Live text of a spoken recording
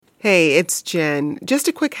Hey, it's Jen. Just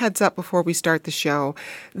a quick heads up before we start the show.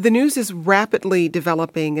 The news is rapidly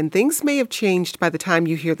developing and things may have changed by the time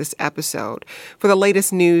you hear this episode. For the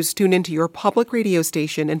latest news, tune into your public radio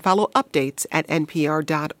station and follow updates at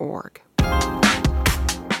npr.org.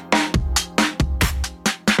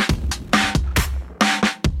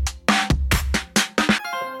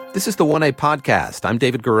 This is the 1A podcast. I'm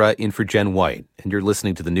David Gura in for Jen White, and you're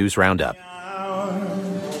listening to the News Roundup.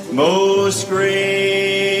 Most gracious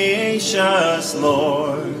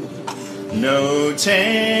Lord, no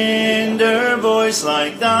tender voice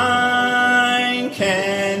like thine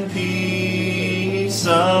can peace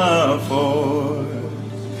afford.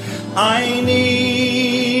 I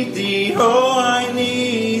need thee, oh, I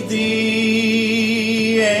need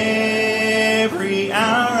thee, every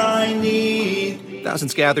hour I need thee.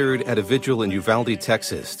 Thousands gathered at a vigil in Uvalde,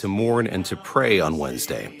 Texas, to mourn and to pray on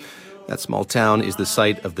Wednesday. That small town is the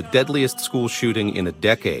site of the deadliest school shooting in a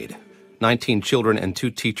decade. 19 children and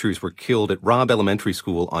 2 teachers were killed at Robb Elementary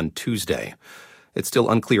School on Tuesday. It's still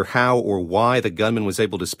unclear how or why the gunman was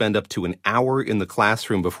able to spend up to an hour in the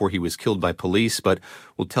classroom before he was killed by police, but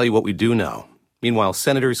we'll tell you what we do know. Meanwhile,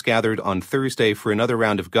 senators gathered on Thursday for another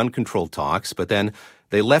round of gun control talks, but then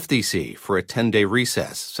they left D.C. for a 10-day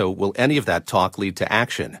recess. So will any of that talk lead to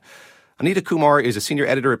action? Anita Kumar is a senior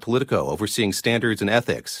editor at Politico, overseeing standards and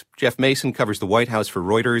ethics. Jeff Mason covers the White House for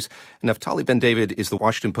Reuters. And Naftali Ben-David is the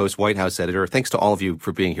Washington Post White House editor. Thanks to all of you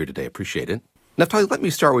for being here today. Appreciate it. Naftali, let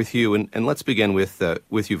me start with you, and let's begin with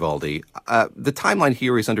Uvalde. The timeline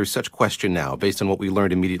here is under such question now, based on what we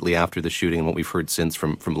learned immediately after the shooting and what we've heard since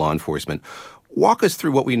from law enforcement. Walk us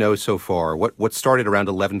through what we know so far, what started around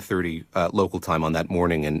 11:30 local time on that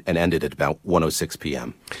morning and ended at about 1:06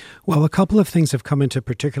 p.m. Well, a couple of things have come into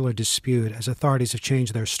particular dispute as authorities have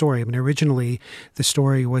changed their story. I mean, originally, the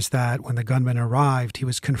story was that when the gunman arrived, he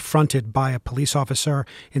was confronted by a police officer.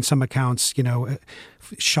 In some accounts,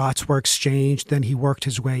 shots were exchanged. Then he worked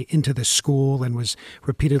his way into the school and was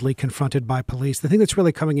repeatedly confronted by police. The thing that's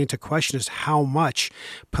really coming into question is how much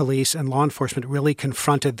police and law enforcement really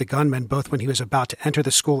confronted the gunman, both when he was about to enter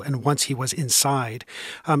the school and once he was inside.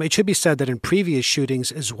 It should be said that in previous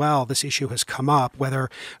shootings as well, this issue has come up, whether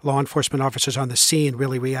law enforcement officers on the scene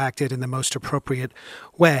really reacted in the most appropriate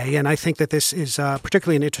way. And I think that this is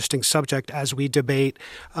particularly an interesting subject as we debate,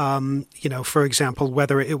 for example,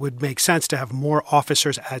 whether it would make sense to have more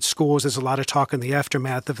officers at schools. There's a lot of talk in the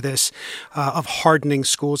aftermath of this, of hardening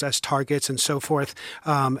schools as targets and so forth.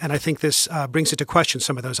 And I think this brings into question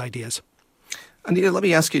some of those ideas. Anita, let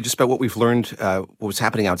me ask you just about what we've learned, what was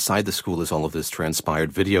happening outside the school as all of this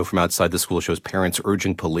transpired. Video from outside the school shows parents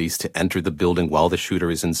urging police to enter the building while the shooter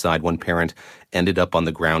is inside. One parent ended up on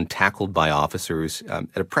the ground, tackled by officers. At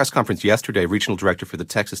a press conference yesterday, Regional Director for the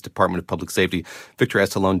Texas Department of Public Safety, Victor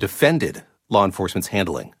Estalone, defended law enforcement's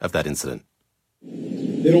handling of that incident.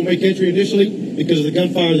 They don't make entry initially because of the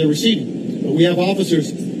gunfire they're receiving. But we have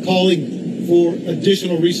officers calling for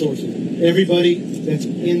additional resources. Everybody that's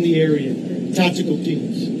in the area. Tactical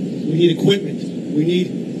teams. We need equipment. We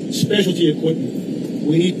need specialty equipment.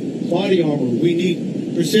 We need body armor. We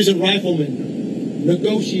need precision riflemen,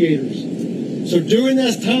 negotiators. So during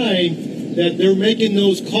that time that they're making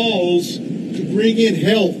those calls to bring in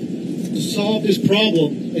help to solve this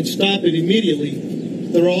problem and stop it immediately,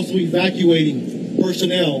 they're also evacuating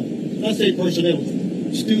personnel. I say personnel,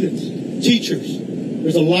 students, teachers.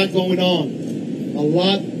 There's a lot going on. A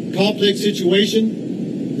lot complex situation.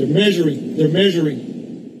 They're measuring.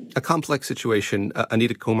 A complex situation.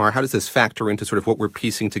 Anita Kumar, how does this factor into sort of what we're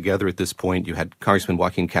piecing together at this point? You had Congressman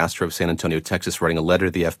Joaquin Castro of San Antonio, Texas, writing a letter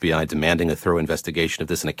to the FBI demanding a thorough investigation of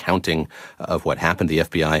this and accounting of what happened. The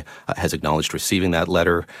FBI has acknowledged receiving that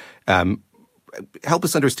letter. Help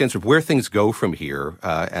us understand sort of where things go from here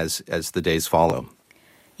as the days follow.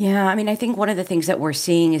 Yeah, I mean, I think one of the things that we're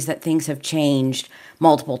seeing is that things have changed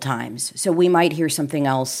multiple times. So we might hear something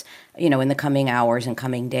else, in the coming hours and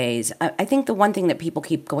coming days. I think the one thing that people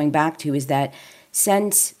keep going back to is that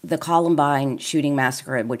since the Columbine shooting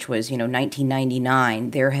massacre, which was, 1999,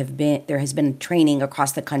 there has been training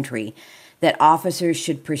across the country that officers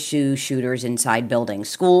should pursue shooters inside buildings,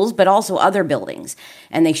 schools, but also other buildings,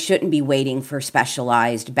 and they shouldn't be waiting for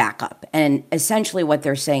specialized backup. And essentially what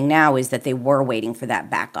they're saying now is that they were waiting for that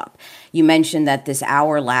backup. You mentioned that this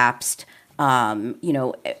hour lapsed,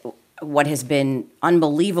 what has been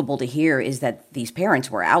unbelievable to hear is that these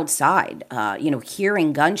parents were outside,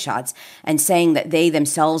 hearing gunshots and saying that they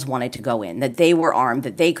themselves wanted to go in, that they were armed,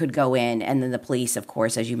 that they could go in, and then the police, of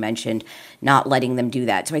course, as you mentioned, not letting them do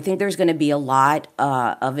that. So I think there's going to be a lot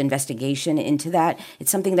of investigation into that.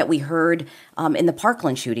 It's something that we heard in the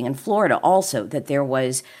Parkland shooting in Florida also, that there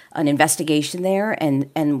was an investigation there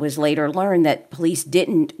and was later learned that police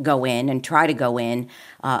didn't go in and try to go in.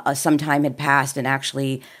 Some time had passed, and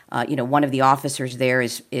actually, one of the officers there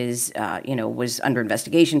was under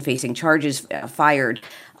investigation, facing charges, fired.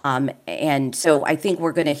 And so I think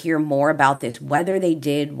we're going to hear more about this, whether they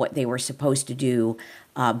did what they were supposed to do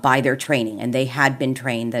by their training. And they had been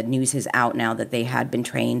trained. The news is out now that they had been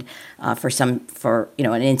trained for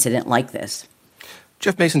an incident like this.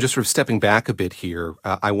 Jeff Mason, just sort of stepping back a bit here,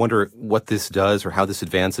 I wonder what this does or how this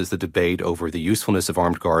advances the debate over the usefulness of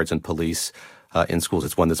armed guards and police in schools.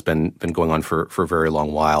 It's one that's been going on for a very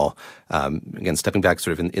long while. Again, stepping back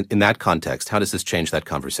sort of in that context, how does this change that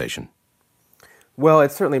conversation? Well,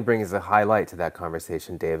 it certainly brings a highlight to that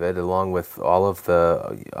conversation, David, along with all of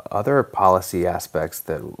the other policy aspects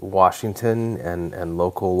that Washington and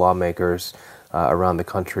local lawmakers around the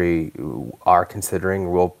country are considering,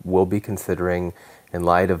 will be considering, in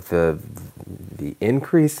light of the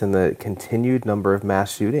increase in the continued number of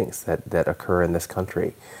mass shootings that occur in this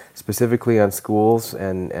country, specifically on schools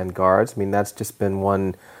and guards. I mean, that's just been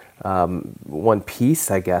one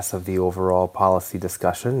piece, I guess, of the overall policy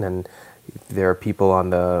discussion. And there are people on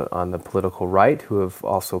the political right who have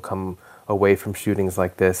also come away from shootings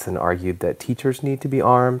like this and argued that teachers need to be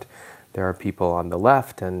armed. There are people on the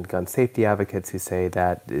left and gun safety advocates who say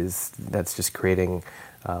that's just creating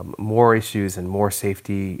more issues and more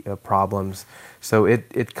safety problems. So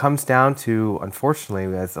it comes down to,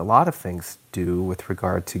 unfortunately, as a lot of things do with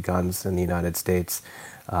regard to guns in the United States,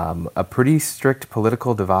 a pretty strict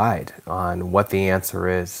political divide on what the answer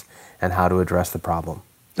is and how to address the problem.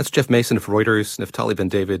 That's Jeff Mason of Reuters. Naftali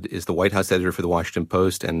Ben-David is the White House editor for The Washington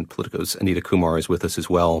Post, and Politico's Anita Kumar is with us as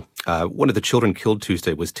well. One of the children killed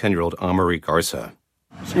Tuesday was 10-year-old Amari Garza.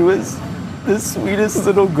 She was the sweetest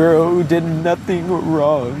little girl who did nothing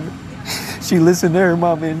wrong. She listened to her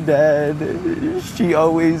mom and dad. She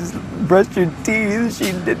always brushed her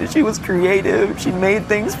teeth. She was creative. She made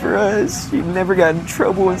things for us. She never got in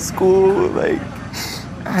trouble in school.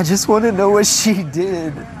 I just want to know what she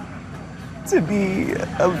did to be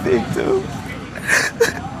a victim.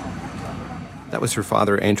 That was her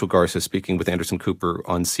father, Angel Garza, speaking with Anderson Cooper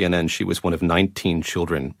on CNN. She was one of 19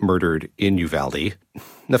 children murdered in Uvalde.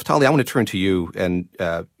 Naftali, I want to turn to you, and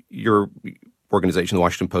your organization, The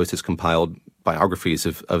Washington Post, has compiled biographies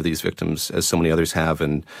of these victims, as so many others have,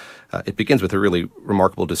 and it begins with a really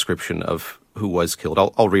remarkable description of who was killed.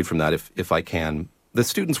 I'll read from that if I can. The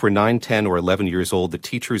students were 9, 10, or 11 years old, the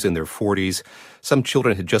teachers in their 40s. Some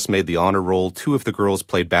children had just made the honor roll. 2 of the girls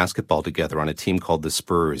played basketball together on a team called the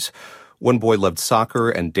Spurs. One boy loved soccer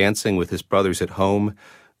and dancing with his brothers at home.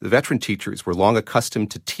 The veteran teachers were long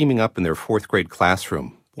accustomed to teaming up in their 4th grade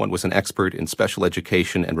classroom. One was an expert in special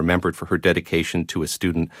education and remembered for her dedication to a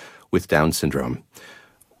student with Down syndrome.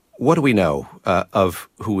 What do we know of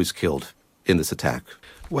who was killed in this attack?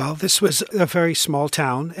 Well, this was a very small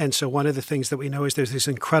town, and so one of the things that we know is there's this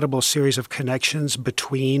incredible series of connections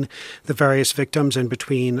between the various victims and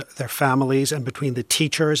between their families and between the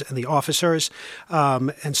teachers and the officers.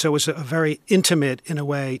 And so it was a very intimate, in a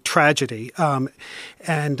way, tragedy. This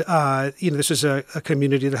was a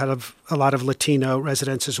community that had a lot of Latino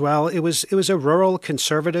residents as well. It was a rural,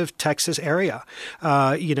 conservative Texas area.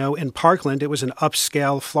 In Parkland, it was an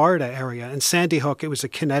upscale Florida area. In Sandy Hook, it was a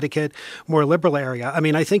Connecticut, more liberal area. I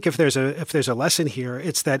mean, I think if there's a lesson here,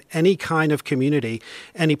 it's that any kind of community,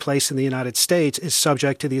 any place in the United States is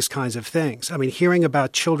subject to these kinds of things. I mean, hearing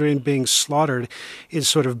about children being slaughtered is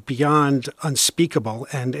sort of beyond unspeakable,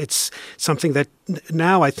 and it's something that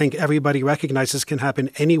now I think everybody recognizes can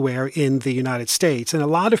happen anywhere in the United States. And a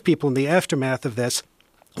lot of people in the aftermath of this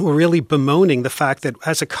we're really bemoaning the fact that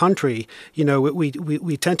as a country,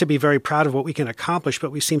 we tend to be very proud of what we can accomplish, but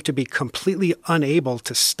we seem to be completely unable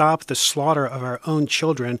to stop the slaughter of our own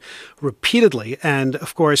children repeatedly. And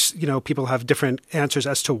of course, people have different answers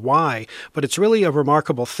as to why, but it's really a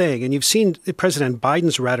remarkable thing. And you've seen President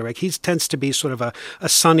Biden's rhetoric. He tends to be sort of a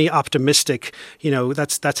sunny, optimistic,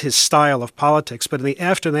 that's his style of politics. But in the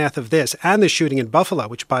aftermath of this and the shooting in Buffalo,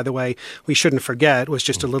 which, by the way, we shouldn't forget was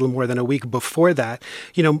just a little more than a week before that,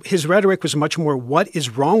 his rhetoric was much more, what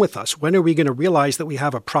is wrong with us? When are we going to realize that we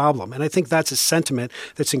have a problem? And I think that's a sentiment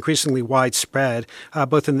that's increasingly widespread,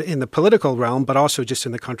 both in the political realm, but also just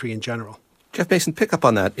in the country in general. Jeff Mason, pick up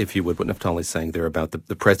on that, if you would, what Naftali's saying there about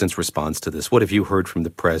the president's response to this. What have you heard from the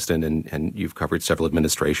president, and you've covered several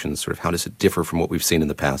administrations, sort of how does it differ from what we've seen in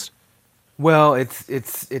the past? Well,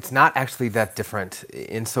 it's not actually that different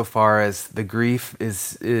insofar as the grief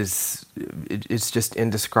is just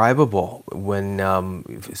indescribable when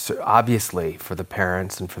obviously for the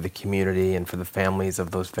parents and for the community and for the families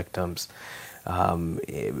of those victims.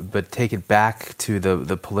 But take it back to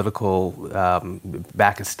the political,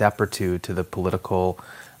 back a step or two to the political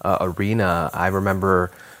arena. I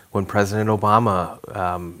remember when President Obama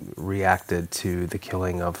reacted to the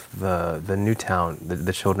killing of the Newtown,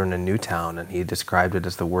 the children in Newtown, and he described it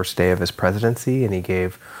as the worst day of his presidency, and he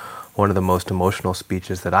gave one of the most emotional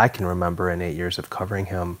speeches that I can remember in 8 years of covering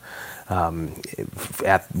him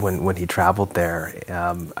when he traveled there.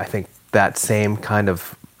 I think that same kind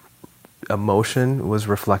of emotion was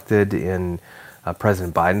reflected in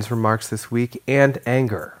President Biden's remarks this week, and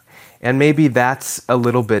anger. And maybe that's a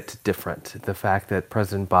little bit different. The fact that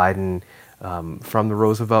President Biden, from the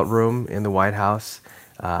Roosevelt Room in the White House,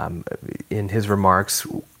 in his remarks,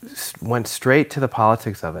 went straight to the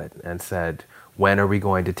politics of it and said, when are we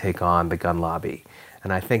going to take on the gun lobby?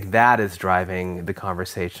 And I think that is driving the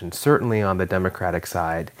conversation, certainly on the Democratic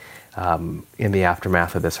side, in the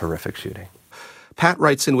aftermath of this horrific shooting. Pat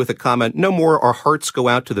writes in with a comment, no more our hearts go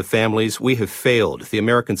out to the families. We have failed. The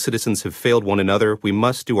American citizens have failed one another. We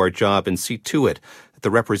must do our job and see to it that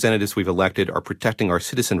the representatives we've elected are protecting our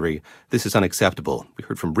citizenry. This is unacceptable. We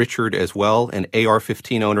heard from Richard as well, an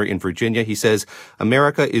AR-15 owner in Virginia. He says,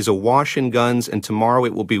 America is awash in guns, and tomorrow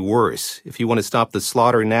it will be worse. If you want to stop the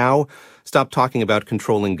slaughter now, stop talking about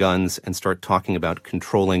controlling guns and start talking about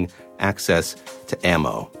controlling access to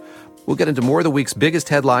ammo. We'll get into more of the week's biggest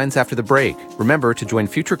headlines after the break. Remember to join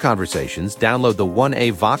future conversations, download the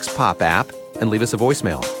 1A Vox Pop app, and leave us a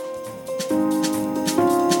voicemail.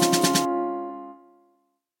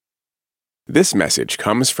 This message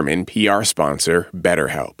comes from NPR sponsor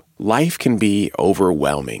BetterHelp. Life can be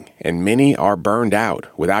overwhelming, and many are burned out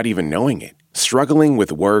without even knowing it. Struggling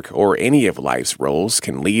with work or any of life's roles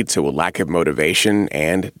can lead to a lack of motivation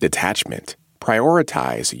and detachment.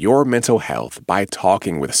 Prioritize your mental health by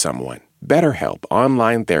talking with someone. BetterHelp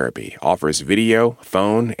Online Therapy offers video,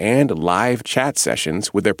 phone, and live chat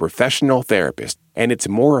sessions with a professional therapist, and it's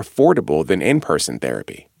more affordable than in-person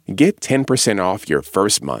therapy. Get 10% off your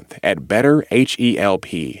first month at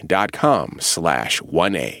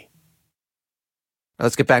betterhelp.com/1A.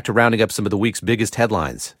 Let's get back to rounding up some of the week's biggest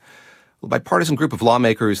headlines. A bipartisan group of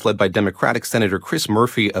lawmakers led by Democratic Senator Chris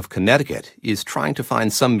Murphy of Connecticut is trying to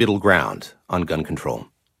find some middle ground on gun control.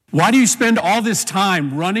 Why do you spend all this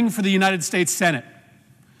time running for the United States Senate?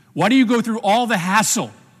 Why do you go through all the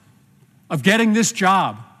hassle of getting this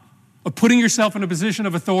job, of putting yourself in a position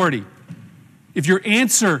of authority? If your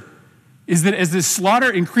answer is that as this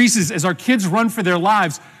slaughter increases, as our kids run for their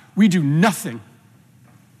lives, we do nothing.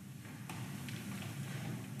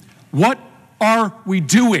 What are we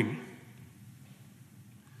doing?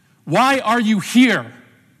 Why are you here?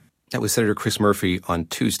 That was Senator Chris Murphy on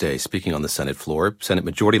Tuesday speaking on the Senate floor. Senate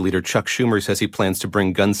Majority Leader Chuck Schumer says he plans to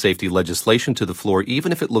bring gun safety legislation to the floor,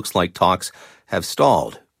 even if it looks like talks have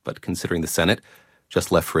stalled. But considering the Senate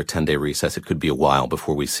just left for a 10-day recess, it could be a while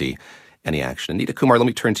before we see any action. Anita Kumar, let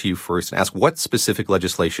me turn to you first and ask what specific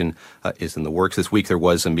legislation is in the works. This week there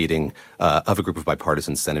was a meeting of a group of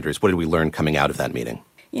bipartisan senators. What did we learn coming out of that meeting?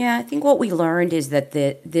 Yeah, I think what we learned is that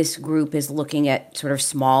this group is looking at sort of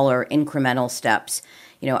smaller incremental steps.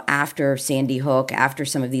 You know, after Sandy Hook, after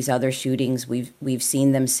some of these other shootings, we've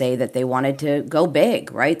seen them say that they wanted to go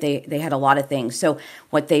big, right? They had a lot of things. So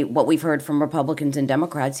what we've heard from Republicans and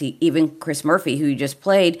Democrats, even Chris Murphy, who you just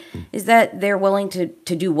played, is that they're willing to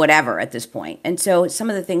do whatever at this point. And so some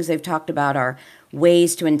of the things they've talked about are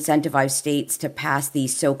ways to incentivize states to pass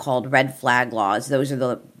these so-called red flag laws. Those are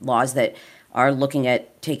the laws that are looking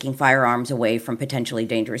at taking firearms away from potentially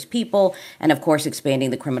dangerous people, and of course expanding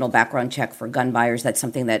the criminal background check for gun buyers. That's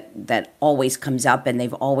something that always comes up, and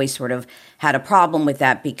they've always sort of had a problem with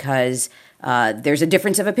that because there's a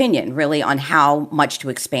difference of opinion, really, on how much to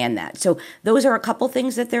expand that. So those are a couple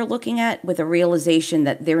things that they're looking at, with a realization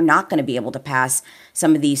that they're not going to be able to pass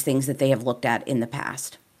some of these things that they have looked at in the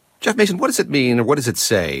past. Jeff Mason, what does it mean, or what does it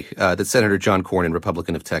say that Senator John Cornyn,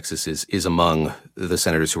 Republican of Texas, is among the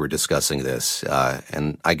senators who are discussing this?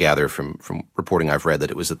 And I gather from reporting I've read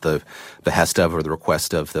that it was at the behest of or the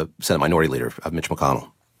request of the Senate Minority Leader, Mitch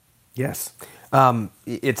McConnell. Yes.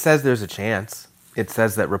 It says there's a chance. It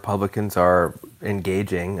says that Republicans are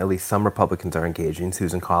engaging, at least some Republicans are engaging.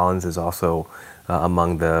 Susan Collins is also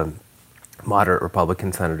among the moderate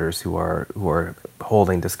Republican senators who are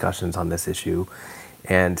holding discussions on this issue.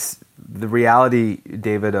 And the reality,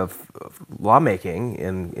 David, of lawmaking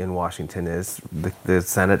in Washington is the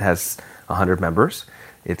Senate has 100 members.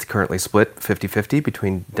 It's currently split 50-50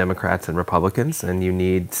 between Democrats and Republicans, and you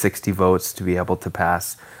need 60 votes to be able to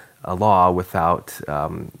pass a law without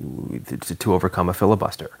to overcome a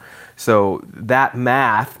filibuster. So that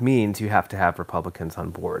math means you have to have Republicans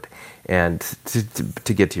on board. And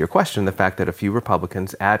to get to your question, the fact that a few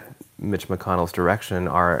Republicans at Mitch McConnell's direction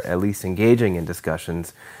are at least engaging in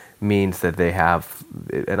discussions means that they have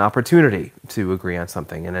an opportunity to agree on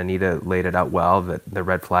something. And Anita laid it out well, that the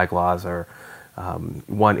red flag laws are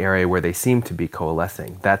one area where they seem to be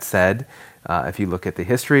coalescing. That said, if you look at the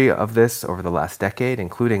history of this over the last decade,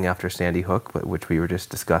 including after Sandy Hook, which we were just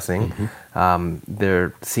discussing,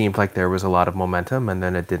 there seemed like there was a lot of momentum, and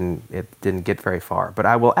then it didn't get very far. But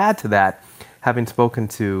I will add to that, having spoken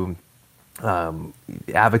to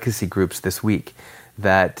advocacy groups this week,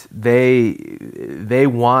 that they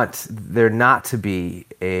want there not to be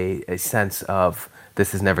a sense of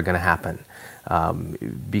this is never going to happen,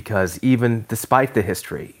 because even despite the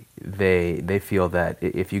history, they feel that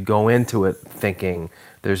if you go into it thinking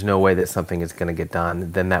there's no way that something is going to get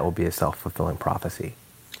done, then that will be a self-fulfilling prophecy.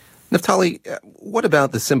 Naftali, what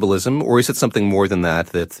about the symbolism, or is it something more than that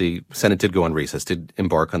the Senate did go on recess, did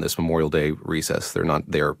embark on this Memorial Day recess?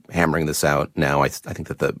 They're hammering this out now. I think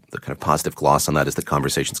that the kind of positive gloss on that is that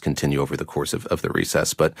conversations continue over the course of the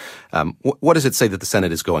recess. But what does it say that the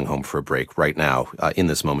Senate is going home for a break right now in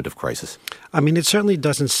this moment of crisis? I mean, it certainly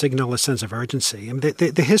doesn't signal a sense of urgency. I mean,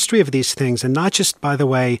 the history of these things, and not just, by the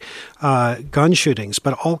way, gun shootings,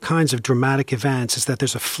 but all kinds of dramatic events, is that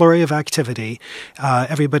there's a flurry of activity.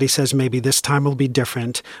 Everybody says maybe this time will be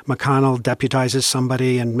different. McConnell deputizes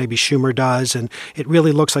somebody, and maybe Schumer does, and it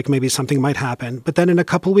really looks like maybe something might happen. But then in a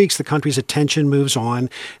couple of weeks, the country's attention moves on.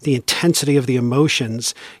 The intensity of the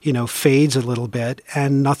emotions, fades a little bit,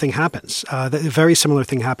 and nothing happens. A very similar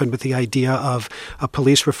thing happened with the idea of a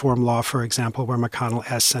police reform law, for example, where McConnell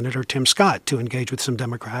asked Senator Tim Scott to engage with some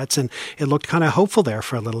Democrats, and it looked kind of hopeful there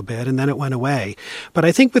for a little bit, and then it went away. But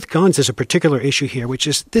I think with guns, there's a particular issue here, which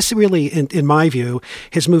is this really, in my view,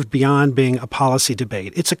 has moved beyond being a policy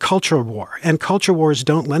debate. It's a cultural war, and culture wars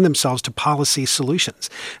don't lend themselves to policy solutions.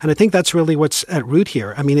 And I think that's really what's at root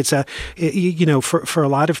here. I mean, for a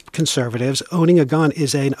lot of conservatives, owning a gun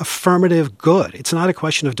is an affirmative good. It's not a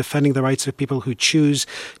question of defending the rights of people who choose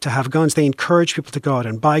to have guns. They encourage people to go out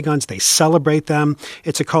and buy guns. They celebrate them.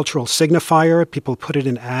 It's a cultural signifier. People put it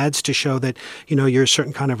in ads to show that, you're a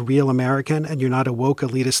certain kind of real American and you're not a woke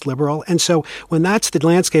elitist liberal. And so when that's the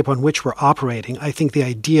landscape on which we're operating, I think the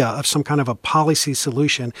idea of some kind of a policy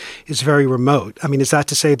solution is very remote. I mean, is that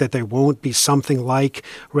to say that there won't be something like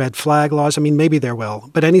red flag laws? I mean, maybe there will.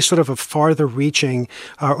 But any sort of a farther reaching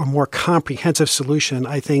or more comprehensive solution,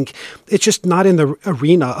 I think it's just not in the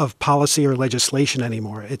arena of policy or legislation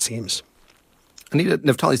anymore, it seems. Anita,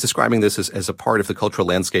 Naftali is describing this as a part of the cultural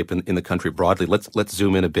landscape in the country broadly. Let's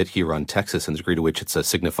zoom in a bit here on Texas and the degree to which it's a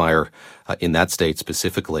signifier in that state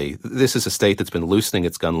specifically. This is a state that's been loosening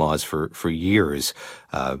its gun laws for years,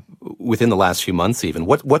 within the last few months even.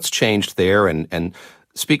 What's changed there, and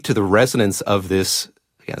speak to the resonance of this,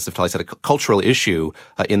 as Naftali said, a cultural issue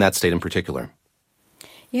in that state in particular.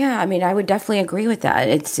 Yeah, I mean, I would definitely agree with that.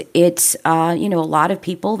 It's a lot of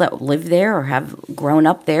people that live there or have grown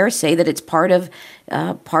up there say that it's part of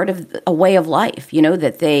a way of life,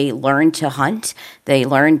 that they learn to hunt, they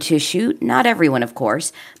learn to shoot. Not everyone, of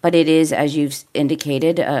course, but it is, as you've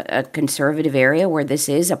indicated, a conservative area where this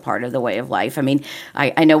is a part of the way of life. I mean,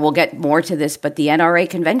 I know we'll get more to this, but the NRA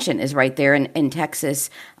convention is right there in Texas,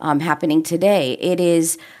 happening today. It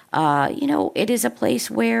is it is a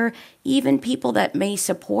place where even people that may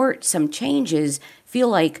support some changes feel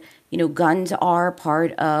like, guns are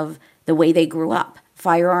part of the way they grew up.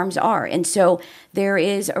 Firearms are. And so there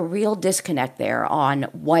is a real disconnect there on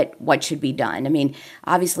what should be done. I mean,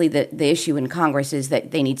 obviously the issue in Congress is that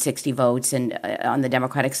they need 60 votes and on the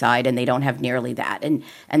Democratic side, and they don't have nearly that. And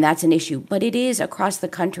that's an issue. But it is across the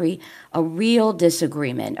country a real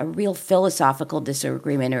disagreement, a real philosophical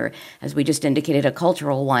disagreement, or as we just indicated, a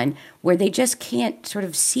cultural one, where they just can't sort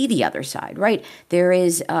of see the other side, right? There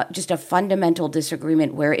is just a fundamental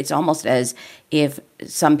disagreement where it's almost as if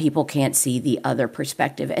some people can't see the other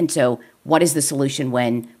perspective. And so what is the solution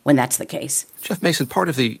when that's the case? Jeff Mason, part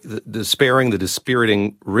of the despairing, the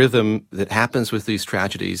dispiriting rhythm that happens with these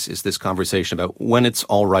tragedies is this conversation about when it's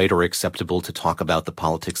all right or acceptable to talk about the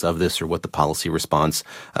politics of this or what the policy response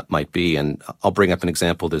might be. And I'll bring up an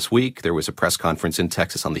example this week. There was a press conference in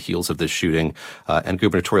Texas on the heels of this shooting, and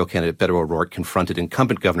gubernatorial candidate Beto O'Rourke confronted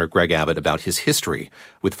incumbent Governor Greg Abbott about his history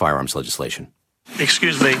with firearms legislation.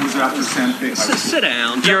 Excuse me. Was after Santa Fe. Sit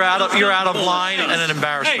down. You're out of line and an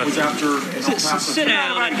embarrassment. Was after sit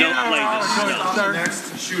down and don't play this stuff. The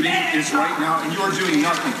next shooting is right now, and you're doing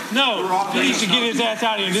nothing. No, he needs to get his ass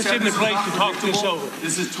out of here. This isn't the place to talk this over.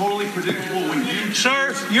 This is totally predictable when you...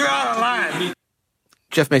 Sir, you're out of line.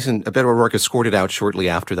 Jeff Mason, Beto O'Rourke escorted out shortly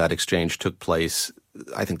after that exchange took place.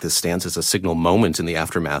 I think this stands as a signal moment in the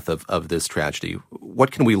aftermath of this tragedy.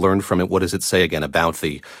 What can we learn from it? What does it say again about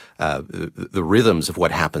the rhythms of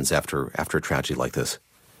what happens after a tragedy like this?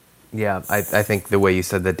 Yeah, I think the way you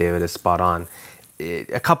said that, David, is spot on.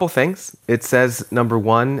 A couple things. It says, number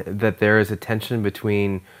one, that there is a tension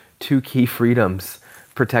between two key freedoms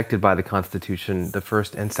protected by the Constitution, the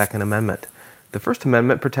First and Second Amendment. The First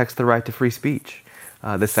Amendment protects the right to free speech.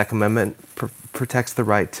 The Second Amendment protects the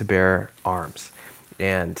right to bear arms.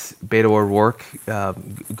 And Beto O'Rourke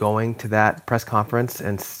going to that press conference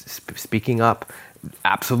and speaking up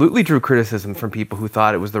absolutely drew criticism from people who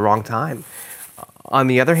thought it was the wrong time. On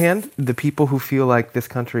the other hand, the people who feel like this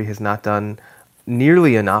country has not done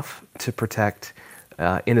nearly enough to protect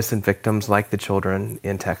innocent victims like the children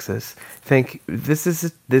in Texas think this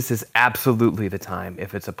is absolutely the time,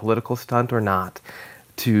 if it's a political stunt or not,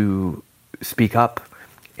 to speak up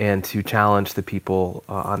and to challenge the people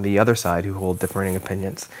on the other side who hold differing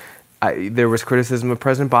opinions. There was criticism of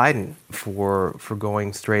President Biden for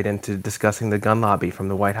going straight into discussing the gun lobby from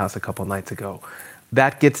the White House a couple nights ago.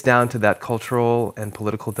 That gets down to that cultural and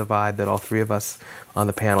political divide that all three of us on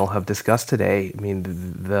the panel have discussed today. I mean,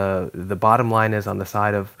 the bottom line is on the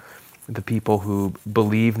side of the people who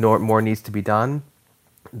believe more needs to be done.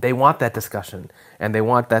 They want that discussion, and they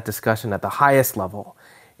want that discussion at the highest level.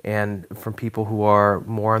 And from people who are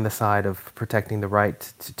more on the side of protecting the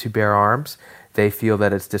right to bear arms, they feel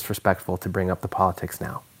that it's disrespectful to bring up the politics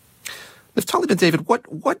now. Naftali Ben David,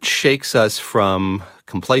 what shakes us from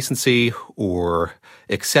complacency or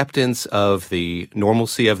acceptance of the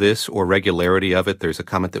normalcy of this or regularity of it? There's a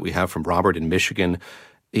comment that we have from Robert in Michigan.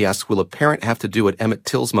 He asks, will a parent have to do what Emmett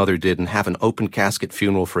Till's mother did and have an open casket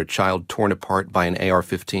funeral for a child torn apart by an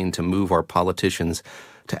AR-15 to move our politicians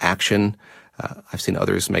to action? I've seen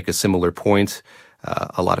others make a similar point.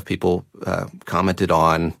 A lot of people commented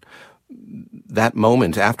on that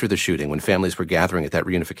moment after the shooting when families were gathering at that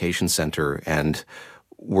reunification center and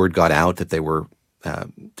word got out that they were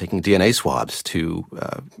taking DNA swabs to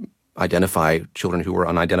identify children who were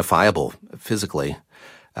unidentifiable physically.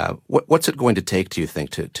 What's it going to take, do you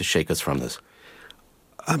think, to shake us from this?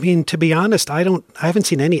 I mean, to be honest, I haven't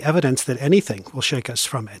seen any evidence that anything will shake us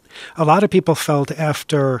from it. A lot of people felt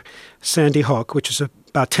after Sandy Hook, which was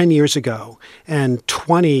about 10 years ago, and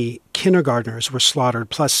 20 kindergartners were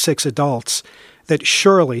slaughtered, plus 6 adults, that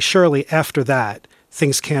surely after that,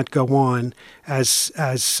 things can't go on as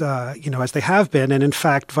they have been. And in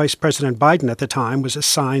fact, Vice President Biden at the time was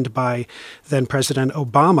assigned by then President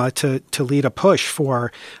Obama to lead a push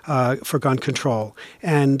for gun control.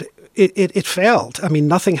 And it failed. I mean,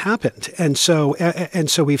 nothing happened. And so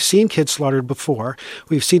we've seen kids slaughtered before.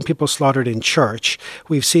 We've seen people slaughtered in church.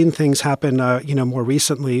 We've seen things happen, more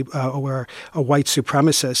recently where a white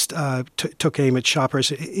supremacist took aim at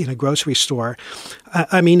shoppers in a grocery store.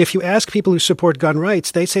 I mean, if you ask people who support gun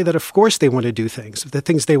rights, they say that, of course, they want to do things. The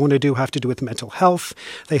things they want to do have to do with mental health.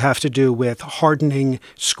 They have to do with hardening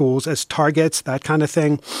schools as targets, that kind of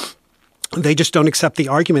thing. They just don't accept the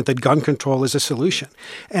argument that gun control is a solution.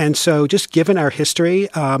 And so just given our history,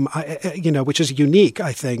 which is unique,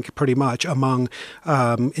 I think, pretty much among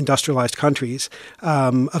industrialized countries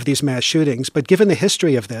of these mass shootings, but given the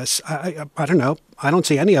history of this, I don't know. I don't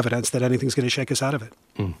see any evidence that anything's going to shake us out of it.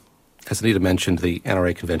 Mm. As Anita mentioned, the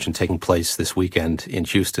NRA convention taking place this weekend in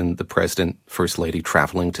Houston, the President, First Lady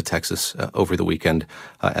traveling to Texas over the weekend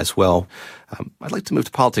as well. I'd like to move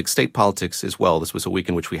to politics, state politics as well. This was a week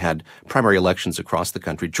in which we had primary elections across the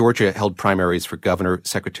country. Georgia held primaries for governor,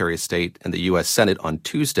 Secretary of State, and the U.S. Senate on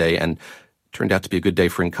Tuesday, and turned out to be a good day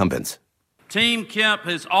for incumbents. Team Kemp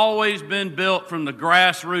has always been built from the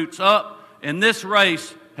grassroots up, and this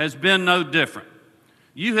race has been no different.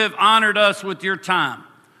 You have honored us with your time,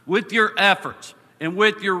 with your efforts, and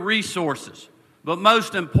with your resources, but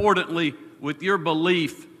most importantly, with your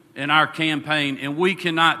belief in our campaign, and we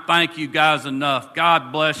cannot thank you guys enough.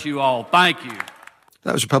 God bless you all. Thank you.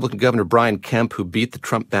 That was Republican Governor Brian Kemp, who beat the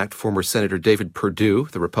Trump-backed former Senator David Perdue.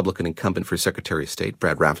 The Republican incumbent for Secretary of State,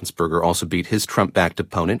 Brad Raffensperger, also beat his Trump-backed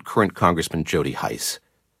opponent, current Congressman Jody Hice.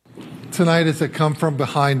 Tonight is a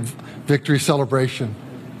come-from-behind victory celebration.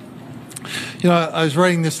 I was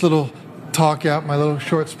writing this little talk out, my little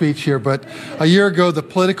short speech here, but a year ago, the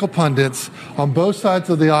political pundits on both sides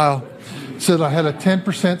of the aisle said I had a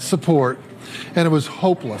 10% support, and it was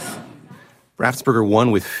hopeless. Raffensperger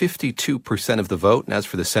won with 52% of the vote. And as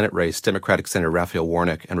for the Senate race, Democratic Senator Raphael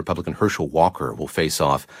Warnock and Republican Herschel Walker will face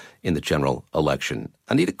off in the general election.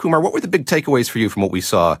 Anita Kumar, what were the big takeaways for you from what we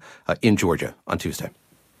saw in Georgia on Tuesday?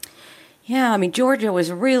 Yeah, I mean, Georgia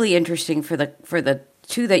was really interesting for the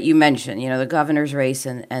two that you mentioned, the governor's race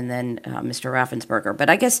and then Mr. Raffensperger. But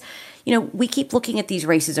I guess, we keep looking at these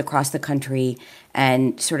races across the country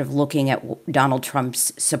and sort of looking at Donald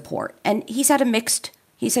Trump's support. And he's had mixed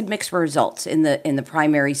results in the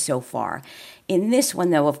primaries so far. In this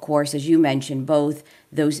one, though, of course, as you mentioned, both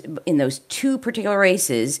those two particular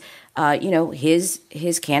races,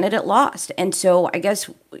 his candidate lost. And so I guess,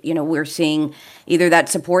 we're seeing either that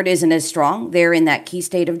support isn't as strong there in that key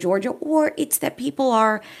state of Georgia, or it's that people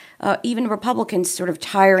are, even Republicans, sort of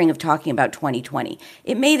tiring of talking about 2020.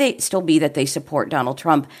 It may still be that they support Donald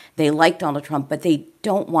Trump, they like Donald Trump, but they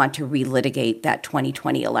don't want to relitigate that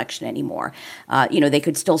 2020 election anymore. They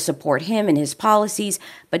could still support him and his policies,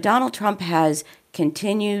 but Donald Trump has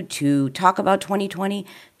continued to talk about 2020,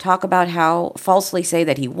 talk about how falsely say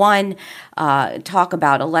that he won, talk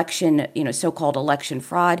about election, so-called election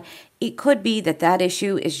fraud. It could be that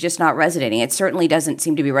issue is just not resonating. It certainly doesn't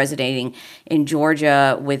seem to be resonating in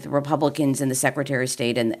Georgia with Republicans in the Secretary of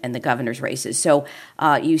State and the governor's races. So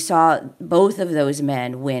you saw both of those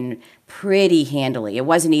men win pretty handily. It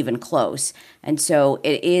wasn't even close. And so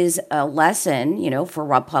it is a lesson, for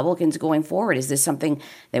Republicans going forward. Is this something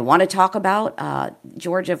they want to talk about?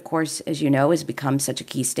 Georgia, of course, as you know, has become such a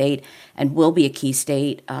key state and will be a key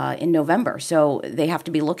state in November. So they have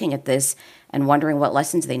to be looking at this and wondering what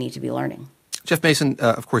lessons they need to be learning. Jeff Mason,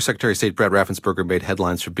 of course, Secretary of State Brad Raffensperger made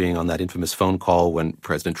headlines for being on that infamous phone call when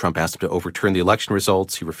President Trump asked him to overturn the election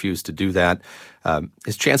results. He refused to do that.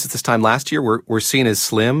 His chances this time last year were seen as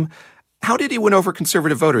slim. How did he win over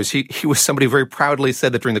conservative voters? He was somebody who very proudly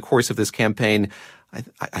said that during the course of this campaign,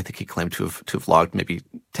 I think he claimed to have logged maybe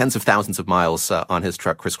tens of thousands of miles on his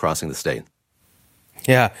truck crisscrossing the state.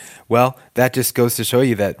 Yeah, well, that just goes to show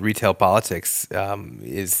you that retail politics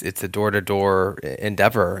it's a door-to-door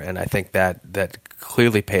endeavor, and I think that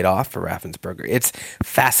clearly paid off for Raffensperger. It's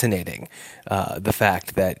fascinating, the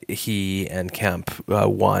fact that he and Kemp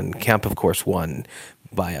won. Kemp, of course, won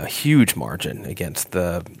by a huge margin against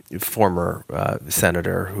the former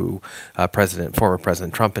senator who former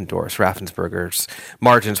President Trump endorsed. Raffensperger's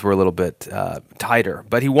margins were a little bit tighter,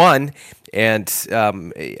 but he won. And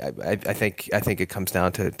I think it comes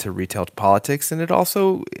down to retail politics, and it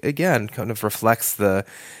also, again, kind of reflects the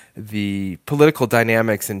political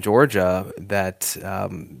dynamics in Georgia that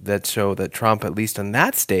show that Trump, at least in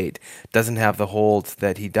that state, doesn't have the hold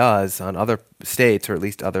that he does on other states, or at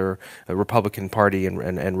least other Republican Party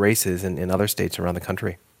and races in other states around the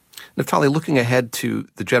country. Naftali, looking ahead to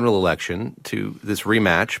the general election, to this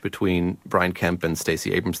rematch between Brian Kemp and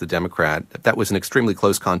Stacey Abrams, the Democrat, that was an extremely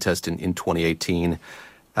close contest in 2018.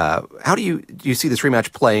 How do you see this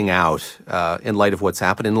rematch playing out in light of what's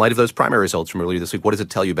happened, in light of those primary results from earlier this week? What does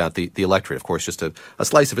it tell you about the electorate? Of course, just a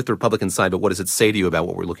slice of it, the Republican side, but what does it say to you about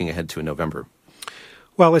what we're looking ahead to in November?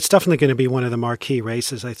 Well, it's definitely going to be one of the marquee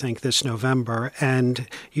races, I think, this November. And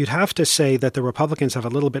you'd have to say that the Republicans have a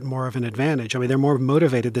little bit more of an advantage. I mean, they're more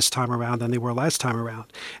motivated this time around than they were last time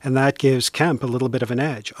around. And that gives Kemp a little bit of an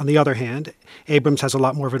edge. On the other hand, Abrams has a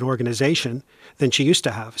lot more of an organization than she used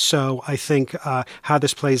to have. So I think how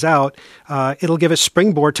this plays out, it'll give a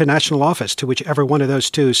springboard to national office, to whichever one of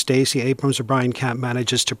those two, Stacey Abrams or Brian Kemp,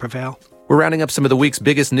 manages to prevail. We're rounding up some of the week's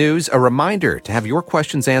biggest news. A reminder to have your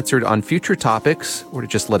questions answered on future topics, or to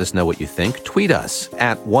just let us know what you think. Tweet us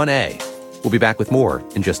at 1A. We'll be back with more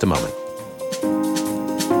in just a moment.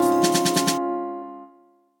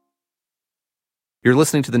 You're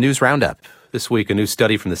listening to the News Roundup. This week, a new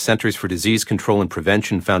study from the Centers for Disease Control and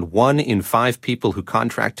Prevention found 1 in 5 people who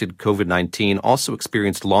contracted COVID-19 also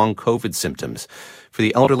experienced long COVID symptoms. For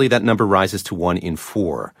the elderly, that number rises to 1 in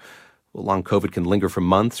 4. Well, long COVID can linger for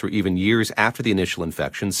months or even years after the initial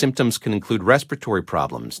infection. Symptoms can include respiratory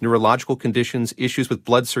problems, neurological conditions, issues with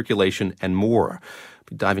blood circulation, and more. We'll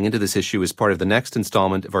be diving into this issue as part of the next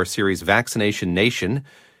installment of our series, Vaccination Nation.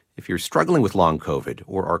 If you're struggling with long COVID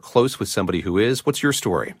or are close with somebody who is, what's your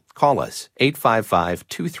story? Call us,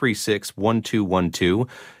 855-236-1212.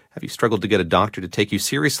 Have you struggled to get a doctor to take you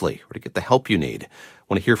seriously or to get the help you need? I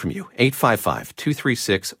want to hear from you.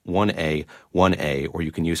 855-236-1A, or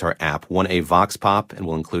you can use our app, 1A Vox Pop, and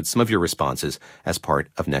we'll include some of your responses as part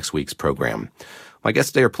of next week's program. My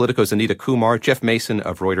guests today are Politico's Anita Kumar, Jeff Mason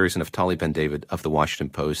of Reuters, and Naftali Ben-David of The Washington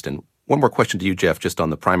Post. And One more question to you, Jeff, just on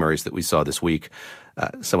the primaries that we saw this week.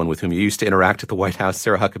 Someone with whom you used to interact at the White House,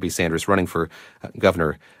 Sarah Huckabee Sanders, running for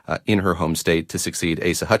governor in her home state to succeed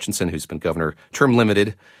Asa Hutchinson, who's been governor term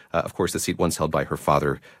limited. Of course, the seat once held by her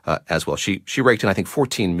father as well. She raked in, I think,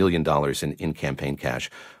 $14 million in campaign cash.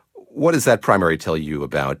 What does that primary tell you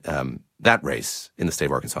about that race in the state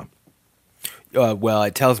of Arkansas? Well,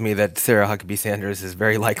 it tells me that Sarah Huckabee Sanders is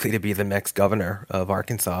very likely to be the next governor of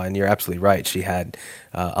Arkansas. And you're absolutely right. She had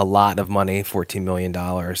a lot of money, $14 million,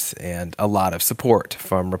 and a lot of support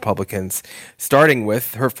from Republicans, starting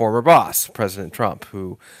with her former boss, President Trump,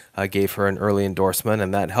 who gave her an early endorsement,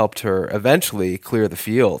 and that helped her eventually clear the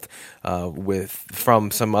field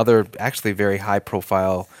from some other actually very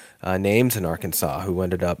high-profile names in Arkansas who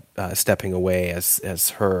ended up stepping away as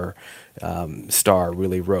her star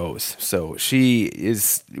really rose. So she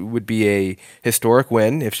would be a historic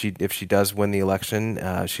win if she does win the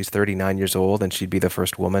election. She's 39 years old, and she'd be the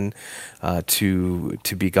first woman to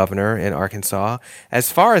be governor in Arkansas.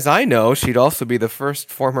 As far as I know, she'd also be the first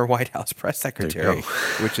former White House press secretary,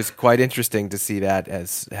 which is quite interesting to see that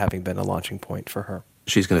as having been a launching point for her.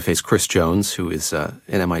 She's going to face Chris Jones, who is an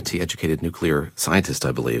MIT-educated nuclear scientist,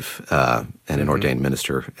 I believe, and an ordained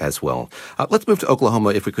minister as well. Let's move to Oklahoma,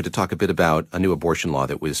 if we could, to talk a bit about a new abortion law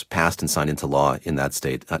that was passed and signed into law in that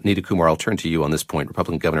state. Nita Kumar, I'll turn to you on this point.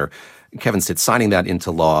 Republican Governor Kevin Stitt signing that into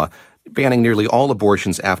law, banning nearly all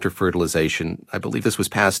abortions after fertilization. I believe this was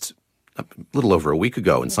passed a little over a week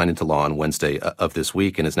ago and signed into law on Wednesday of this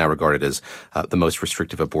week and is now regarded as the most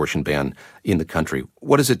restrictive abortion ban in the country.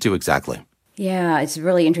 What does it do exactly? Yeah, it's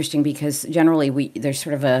really interesting because generally there's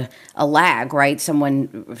sort of a lag, right?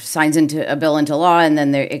 Someone signs a bill into law and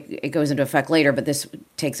then it goes into effect later, but this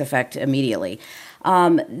takes effect immediately.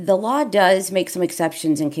 The law does make some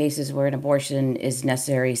exceptions in cases where an abortion is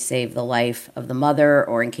necessary to save the life of the mother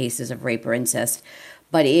or in cases of rape or incest,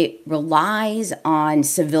 but it relies on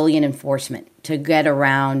civilian enforcement to get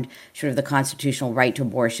around sort of the constitutional right to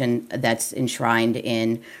abortion that's enshrined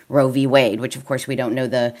in Roe v. Wade, which, of course, we don't know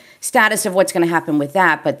the status of what's going to happen with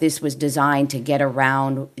that, but this was designed to get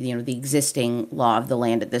around, the existing law of the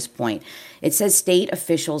land at this point. It says state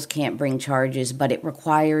officials can't bring charges, but it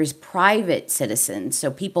requires private citizens.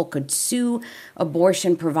 So people could sue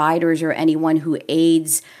abortion providers or anyone who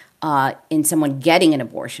aids in someone getting an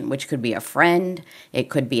abortion, which could be a friend,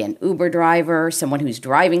 it could be an Uber driver, someone who's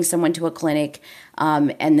driving someone to a clinic,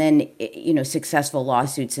 and then successful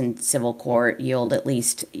lawsuits in civil court yield at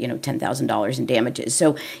least $10,000 in damages.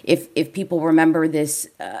 So if people remember this,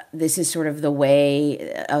 this is sort of the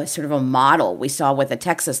way, sort of a model we saw with a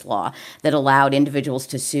Texas law that allowed individuals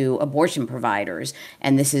to sue abortion providers,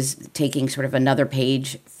 and this is taking sort of another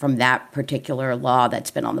page from that particular law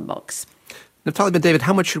that's been on the books. Naftali Ben-David,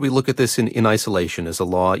 how much should we look at this in isolation as a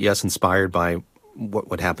law, yes, inspired by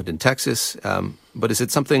what happened in Texas, but is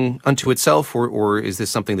it something unto itself, or is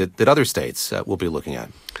this something that other states will be looking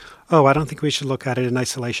at? Oh, I don't think we should look at it in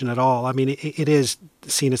isolation at all. I mean, it is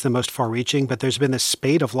seen as the most far-reaching, but there's been this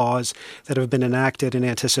spate of laws that have been enacted in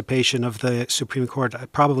anticipation of the Supreme Court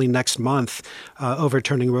probably next month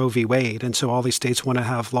overturning Roe v. Wade. And so all these states want to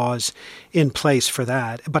have laws in place for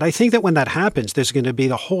that. But I think that when that happens, there's going to be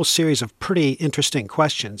the whole series of pretty interesting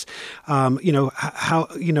questions.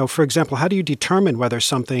 For example, how do you determine whether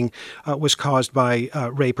something was caused by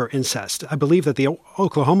rape or incest? I believe that the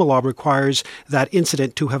Oklahoma law requires that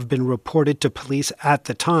incident to have been reported to police at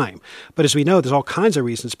the time. But as we know, there's all kinds of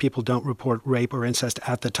reasons people don't report rape or incest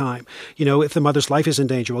at the time. If the mother's life is in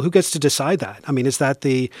danger, well, who gets to decide that? I mean, is that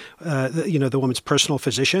the woman's personal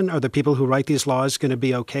physician? Are the people who write these laws going to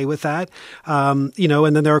be okay with that? And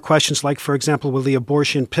then there are questions like, for example, will the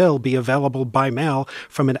abortion pill be available by mail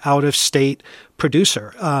from an out-of-state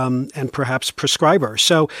producer and perhaps prescriber?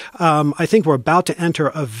 So I think we're about to enter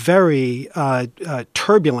a very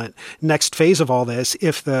turbulent next phase of all this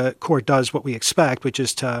if the court does what we expect, which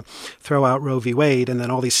is to throw out Roe v. Wade, and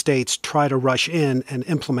then all these states try to rush in and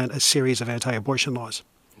implement a series of anti-abortion laws.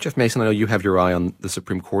 Jeff Mason, I know you have your eye on the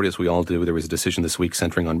Supreme Court, as we all do. There was a decision this week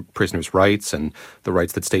centering on prisoners' rights and the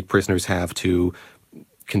rights that state prisoners have to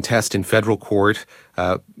contest in federal court,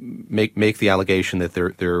 make the allegation that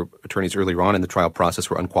their attorneys earlier on in the trial process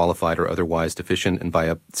were unqualified or otherwise deficient, and by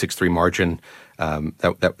a 6-3 margin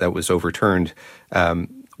that was overturned.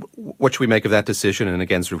 What should we make of that decision? And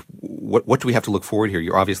again, sort of what do we have to look forward here?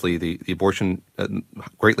 You're obviously the abortion,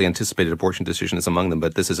 greatly anticipated abortion decision is among them,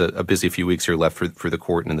 but this is a busy few weeks here left for the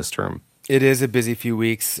court in this term. It is a busy few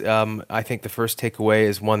weeks. I think the first takeaway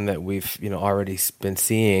is one that we've already been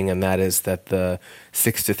seeing, and that is that the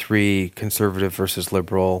 6-3 conservative versus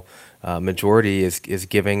liberal majority is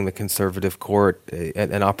giving the conservative court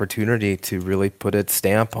an opportunity to really put its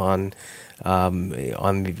stamp on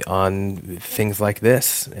things like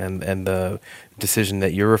this, and the decision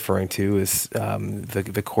that you're referring to is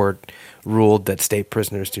the court ruled that state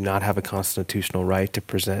prisoners do not have a constitutional right to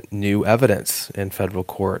present new evidence in federal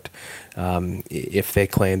court if they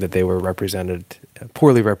claim that they were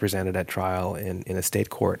poorly represented at trial in a state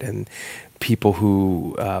court. And people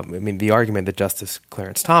who, the argument that Justice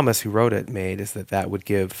Clarence Thomas, who wrote it, made is that would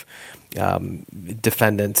give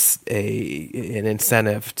defendants an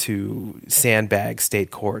incentive to sandbag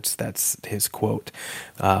state courts. That's his quote.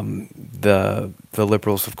 The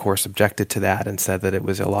liberals, of course, objected to that and said that it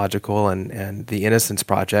was illogical. And the Innocence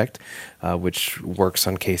Project, which works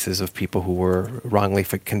on cases of people who were wrongly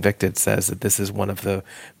convicted, says that this is one of the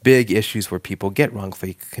big issues where people get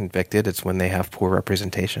wrongfully convicted. It's when they have poor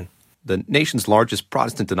representation. The nation's largest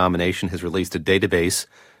Protestant denomination has released a database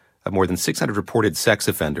of more than 600 reported sex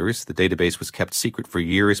offenders. The database was kept secret for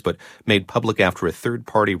years, but made public after a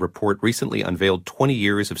third-party report recently unveiled 20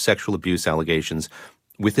 years of sexual abuse allegations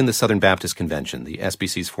within the Southern Baptist Convention. The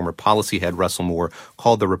SBC's former policy head, Russell Moore,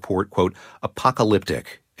 called the report, quote,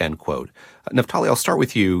 apocalyptic, end quote. Naftali, I'll start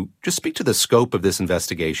with you. Just speak to the scope of this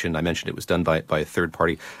investigation. I mentioned it was done by a third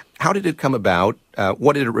party. How did it come about?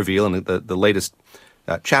 What did it reveal? And the latest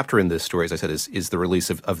chapter in this story, as I said, is the release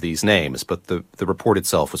of these names, but the report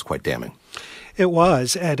itself was quite damning. It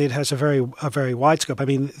was, and it has a very wide scope. I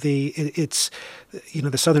mean, it's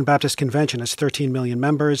the Southern Baptist Convention has 13 million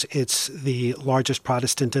members. It's the largest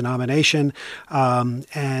Protestant denomination,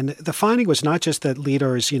 and the finding was not just that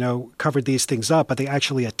leaders, covered these things up, but they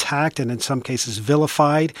actually attacked and in some cases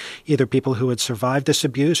vilified either people who had survived this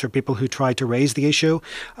abuse or people who tried to raise the issue.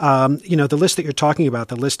 The list that you're talking about,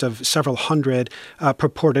 the list of several hundred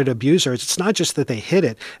purported abusers, it's not just that they hid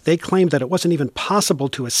it. They claimed that it wasn't even possible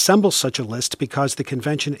to assemble such a list because the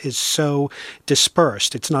convention is so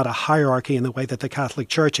dispersed. It's not a hierarchy in the way that the Catholic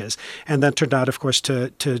Church is. And that turned out, of course,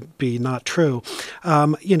 to be not true.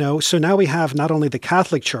 So now we have not only the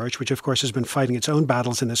Catholic Church, which, of course, has been fighting its own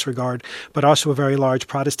battles in this regard, but also a very large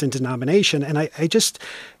Protestant denomination. And I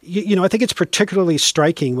think it's particularly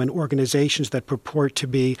striking when organizations that purport to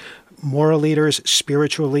be moral leaders,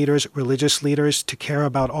 spiritual leaders, religious leaders, to care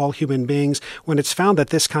about all human beings, when it's found that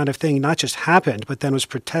this kind of thing not just happened, but then was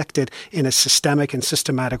protected in a systemic and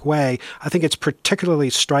systematic way, I think it's particularly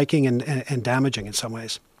striking and damaging in some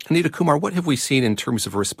ways. Anita Kumar, what have we seen in terms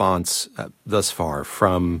of response thus far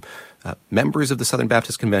from members of the Southern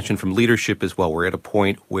Baptist Convention, from leadership as well? We're at a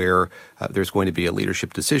point where there's going to be a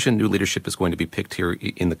leadership decision. New leadership is going to be picked here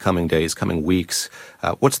in the coming days, coming weeks.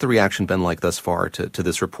 What's the reaction been like thus far to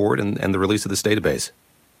this report and the release of this database?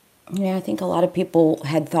 Yeah, I think a lot of people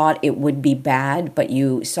had thought it would be bad, but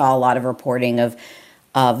you saw a lot of reporting of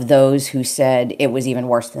those who said it was even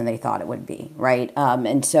worse than they thought it would be, right?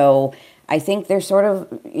 And so I think they're sort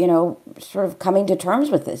of coming to terms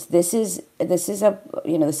with this. This is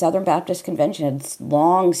the Southern Baptist Convention had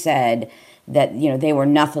long said that they were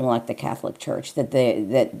nothing like the Catholic Church, that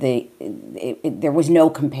there was no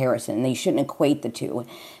comparison. They shouldn't equate the two.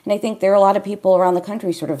 And I think there are a lot of people around the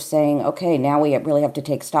country sort of saying, okay, now we really have to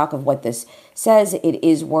take stock of what this says. It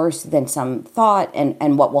is worse than some thought,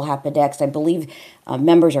 and what will happen next. I believe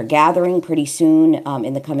members are gathering pretty soon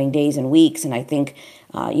in the coming days and weeks, and I think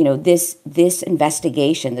this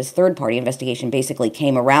investigation, this third-party investigation, basically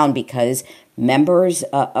came around because members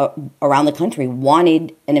around the country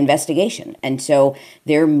wanted an investigation. And so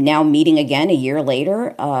they're now meeting again a year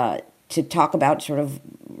later to talk about sort of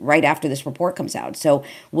right after this report comes out. So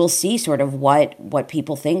we'll see sort of what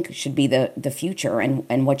people think should be the future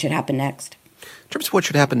and what should happen next. In terms of what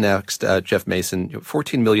should happen next, Jeff Mason,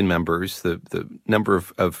 14 million members, the number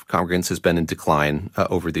of congregants has been in decline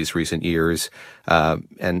over these recent years.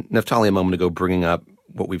 And Naftali a moment ago bringing up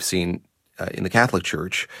what we've seen in the Catholic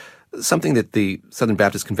Church. Something that the Southern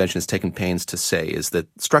Baptist Convention has taken pains to say is that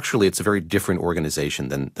structurally it's a very different organization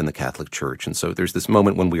than the Catholic Church. And so there's this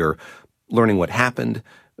moment when we are learning what happened,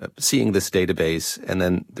 seeing this database, and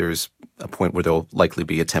then there's a point where there'll likely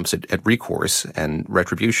be attempts at recourse and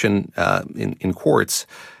retribution in courts.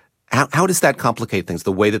 How does that complicate things,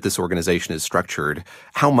 the way that this organization is structured?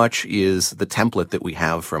 How much is the template that we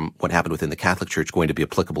have from what happened within the Catholic Church going to be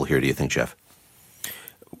applicable here, do you think, Jeff?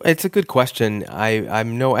 It's a good question.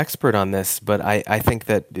 I'm no expert on this, but I think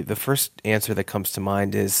that the first answer that comes to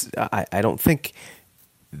mind is I don't think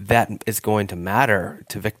that is going to matter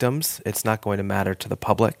to victims. It's not going to matter to the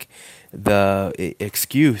public. the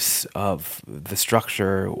excuse of the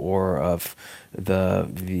structure or of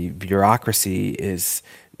the bureaucracy is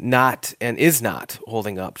not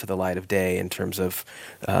holding up to the light of day in terms of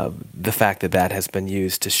the fact that has been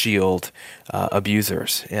used to shield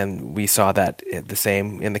abusers. And we saw that the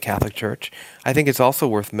same in the Catholic Church. I think it's also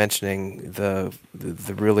worth mentioning the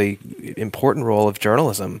really important role of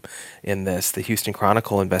journalism in this. The Houston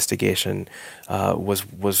Chronicle investigation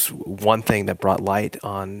was one thing that brought light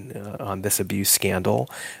on this abuse scandal.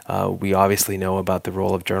 We obviously know about the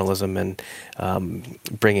role of journalism in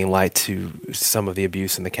bringing light to some of the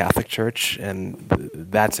abuse in the Catholic Church, and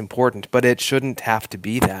that's important. But it shouldn't have to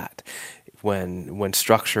be that. When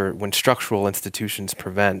structural institutions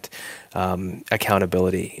prevent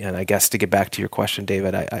accountability. And I guess to get back to your question,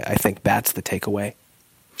 David, I think that's the takeaway.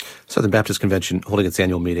 Southern Baptist Convention holding its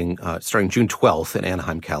annual meeting starting June 12th in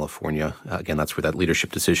Anaheim, California. Again, that's where that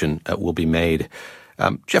leadership decision will be made.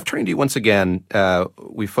 Jeff, turning to you once again,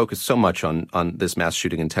 we focused so much on this mass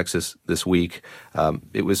shooting in Texas this week.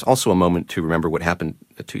 It was also a moment to remember what happened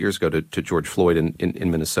 2 years ago to George Floyd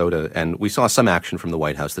in Minnesota. And we saw some action from the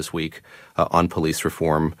White House this week on police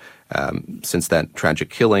reform. Since that tragic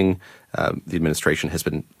killing, the administration has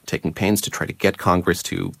been taking pains to try to get Congress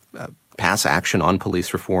to pass action on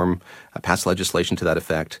police reform, pass legislation to that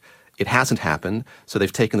effect. It hasn't happened, so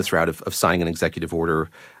they've taken this route of signing an executive order.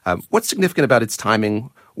 What's significant about its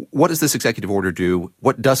timing? What does this executive order do?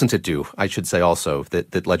 What doesn't it do, I should say also,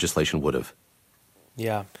 that legislation would have?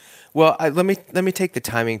 Yeah. Well, let me take the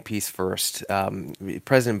timing piece first.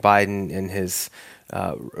 President Biden, in his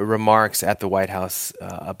remarks at the White House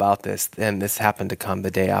about this, and this happened to come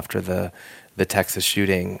the day after the Texas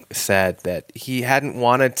shooting, said that he hadn't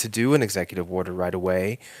wanted to do an executive order right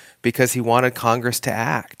away because he wanted Congress to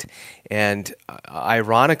act. And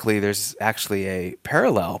ironically, there's actually a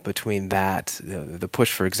parallel between that, the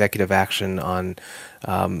push for executive action on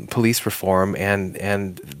police reform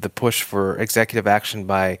and the push for executive action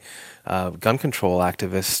by gun control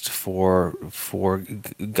activists for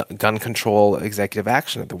gun control executive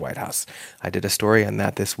action at the White House. I did a story on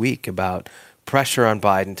that this week about pressure on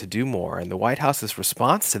Biden to do more. And the White House's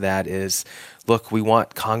response to that is, look, we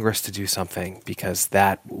want Congress to do something because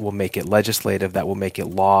that will make it legislative, that will make it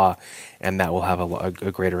law, and that will have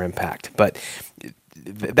a greater impact. But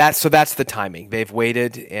that's the timing. They've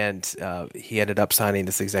waited, and he ended up signing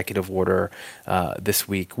this executive order this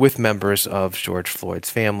week with members of George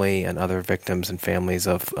Floyd's family and other victims and families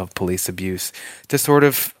of police abuse to sort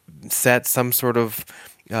of set some sort of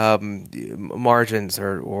margins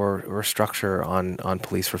or structure on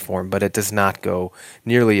police reform, but it does not go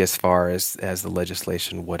nearly as far as the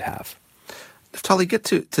legislation would have. Naftali, get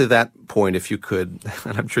to that point if you could,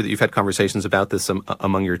 and I'm sure that you've had conversations about this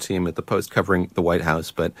among your team at the Post covering the White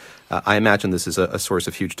House, but I imagine this is a source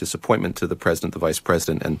of huge disappointment to the president, the vice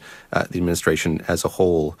president, and the administration as a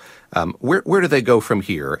whole. Where do they go from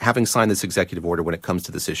here, having signed this executive order when it comes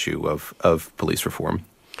to this issue of police reform?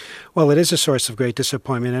 Well, it is a source of great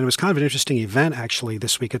disappointment, and it was kind of an interesting event, actually,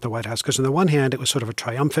 this week at the White House, because on the one hand, it was sort of a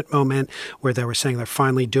triumphant moment where they were saying they're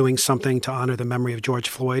finally doing something to honor the memory of George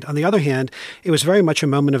Floyd. On the other hand, it was very much a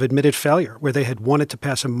moment of admitted failure, where they had wanted to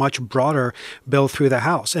pass a much broader bill through the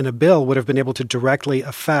House, and a bill would have been able to directly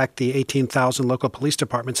affect the 18,000 local police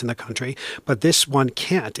departments in the country, but this one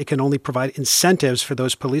can't. It can only provide incentives for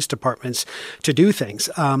those police departments to do things.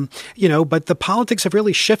 But the politics have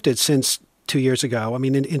really shifted since 2 years ago. I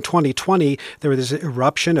mean, in 2020, there was this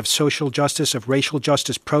eruption of social justice, of racial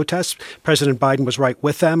justice protests. President Biden was right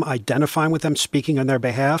with them, identifying with them, speaking on their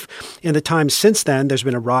behalf. In the time since then, there's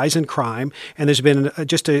been a rise in crime, and there's been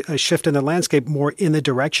just a shift in the landscape more in the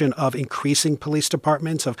direction of increasing police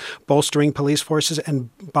departments, of bolstering police forces, and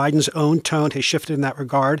Biden's own tone has shifted in that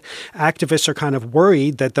regard. Activists are kind of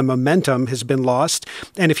worried that the momentum has been lost.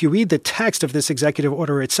 And if you read the text of this executive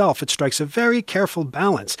order itself, it strikes a very careful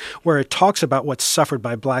balance where it talks about what's suffered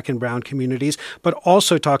by Black and brown communities, but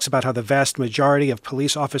also talks about how the vast majority of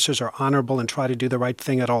police officers are honorable and try to do the right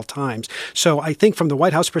thing at all times. So I think from the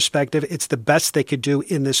White House perspective, it's the best they could do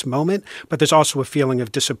in this moment, but there's also a feeling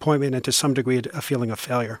of disappointment and to some degree a feeling of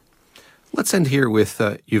failure. Let's end here with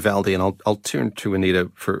Uvalde, and I'll turn to Anita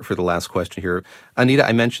for the last question here. Anita,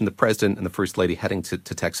 I mentioned the president and the first lady heading to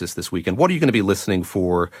Texas this weekend. What are you going to be listening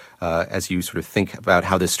for as you sort of think about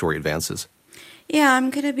how this story advances? Yeah, I'm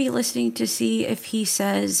going to be listening to see if he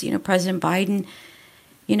says, President Biden,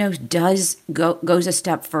 goes a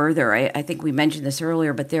step further. I think we mentioned this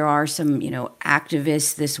earlier, but there are some,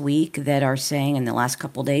 activists this week that are saying in the last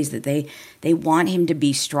couple of days that they want him to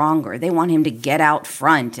be stronger. They want him to get out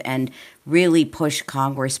front and really push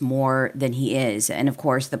Congress more than he is. And of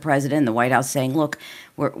course, the president and the White House saying, look,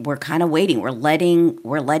 we're kind of waiting. We're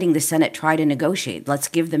letting the Senate try to negotiate. Let's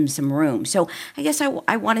give them some room. So I guess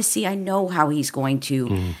I want to see, I know how he's going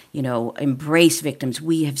to, embrace victims.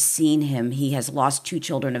 We have seen him. He has lost 2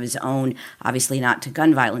 children of his own, obviously not to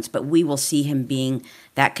gun violence, but we will see him being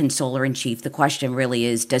that consoler in chief. The question really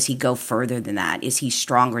is, does he go further than that? Is he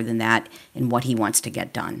stronger than that in what he wants to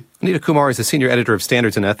get done? Anita Kumar is the senior editor of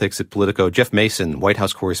Standards and Ethics at Politico. Jeff Mason, White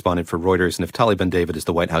House correspondent for Reuters. And Naftali Ben-David is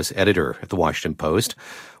the White House editor at The Washington Post.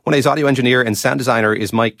 1A's audio engineer and sound designer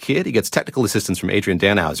is Mike Kidd. He gets technical assistance from Adrian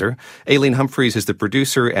Danhauser. Aileen Humphreys is the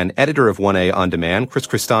producer and editor of 1A On Demand. Chris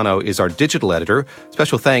Cristano is our digital editor.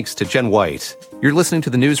 Special thanks to Jen White. You're listening to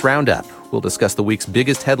the News Roundup. We'll discuss the week's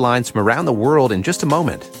biggest headlines from around the world in just a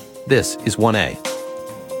moment. This is 1A.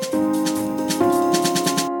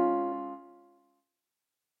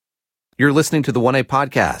 You're listening to the 1A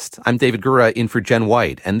podcast. I'm David Gura in for Jen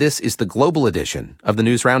White, and this is the global edition of the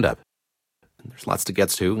News Roundup. There's lots to get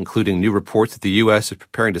to, including new reports that the U.S. is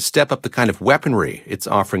preparing to step up the kind of weaponry it's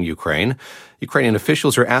offering Ukraine. Ukrainian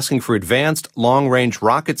officials are asking for advanced long-range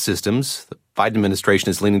rocket systems. The Biden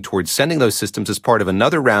administration is leaning towards sending those systems as part of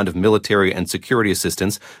another round of military and security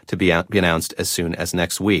assistance to be announced as soon as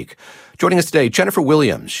next week. Joining us today, Jennifer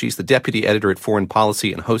Williams. She's the deputy editor at Foreign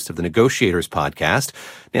Policy and host of the Negotiators podcast.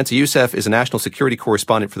 Nancy Youssef is a national security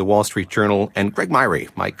correspondent for the Wall Street Journal. And Greg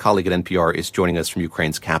Myrie, my colleague at NPR, is joining us from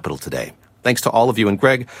Ukraine's capital today. Thanks to all of you. And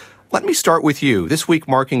Greg, let me start with you. This week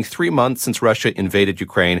marking 3 months since Russia invaded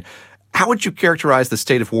Ukraine. How would you characterize the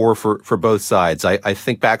state of war for both sides? I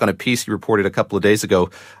think back on a piece you reported a couple of days ago.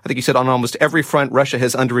 I think you said on almost every front, Russia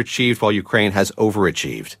has underachieved while Ukraine has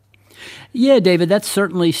overachieved. Yeah, David, that's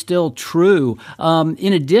certainly still true.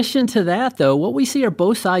 In addition to that, though, what we see are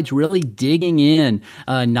both sides really digging in.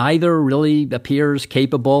 Neither really appears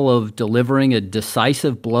capable of delivering a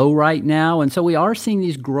decisive blow right now. And so we are seeing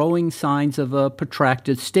these growing signs of a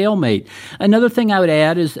protracted stalemate. Another thing I would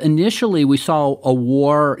add is initially we saw a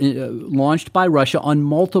war launched by Russia on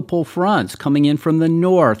multiple fronts, coming in from the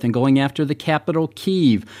north and going after the capital,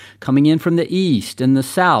 Kyiv, coming in from the east and the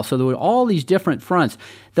south. So there were all these different fronts.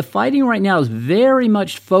 The fighting right now is very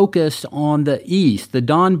much focused on the east, the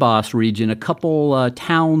Donbass region. A couple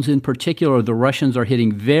towns in particular, the Russians are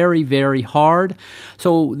hitting very, very hard.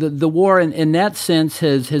 So the war in that sense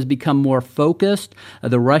has become more focused.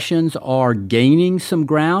 The Russians are gaining some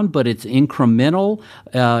ground, but it's incremental.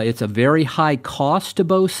 It's a very high cost to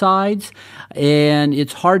both sides. And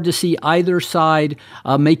it's hard to see either side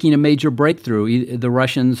making a major breakthrough, the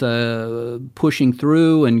Russians pushing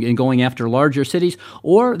through and going after larger cities,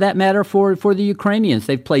 or that matter for the Ukrainians.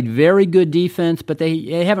 They've played very good defense, but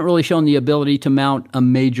they haven't really shown the ability to mount a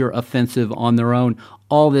major offensive on their own.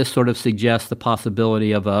 All this sort of suggests the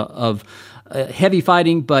possibility of heavy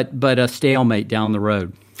fighting, but a stalemate down the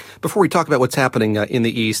road. Before we talk about what's happening in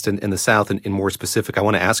the east and in the south, and more specific, I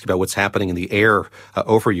want to ask about what's happening in the air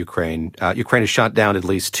over Ukraine. Ukraine has shot down at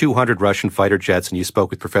least 200 Russian fighter jets, and you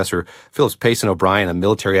spoke with Professor Philip Payson O'Brien, a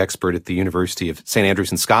military expert at the University of St.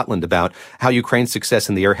 Andrews in Scotland, about how Ukraine's success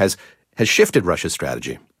in the air has shifted Russia's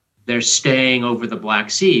strategy. They're staying over the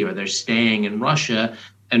Black Sea, or they're staying in Russia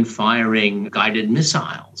and firing guided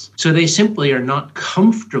missiles. So they simply are not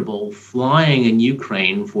comfortable flying in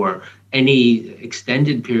Ukraine for any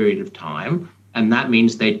extended period of time, and that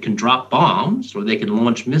means they can drop bombs or they can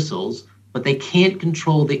launch missiles, but they can't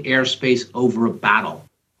control the airspace over a battle.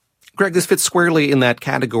 Greg, this fits squarely in that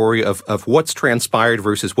category of what's transpired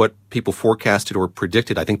versus what people forecasted or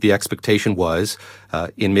predicted. I think the expectation was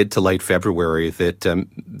in mid to late February that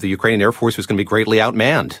the Ukrainian Air Force was going to be greatly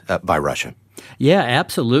outmanned by Russia. Yeah,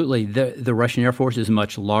 absolutely. The Russian Air Force is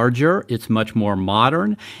much larger. It's much more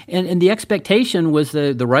modern. And the expectation was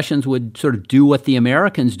the Russians would sort of do what the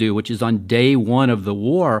Americans do, which is on day one of the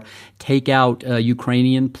war, take out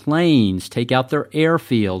Ukrainian planes, take out their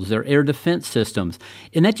airfields, their air defense systems.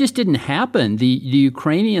 And that just didn't happen. The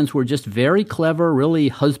Ukrainians were just very clever, really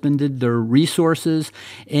husbanded their resources,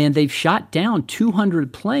 and they've shot down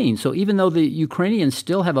 200 planes. So even though the Ukrainians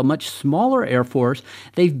still have a much smaller Air Force,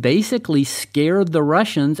 they've basically scared the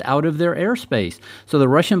Russians out of their airspace. So the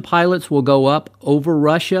Russian pilots will go up over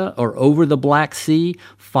Russia or over the Black Sea,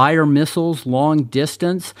 fire missiles long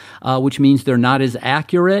distance, which means they're not as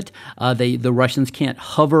accurate. The Russians can't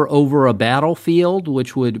hover over a battlefield,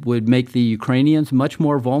 which would make the Ukrainians much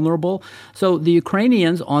more vulnerable. So the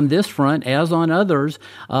Ukrainians on this front, as on others,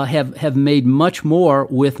 have made much more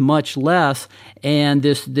with much less. And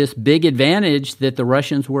this big advantage that the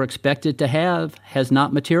Russians were expected to have has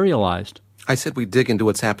not materialized. I said we dig into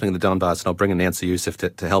what's happening in the Donbass, and I'll bring in Nancy Youssef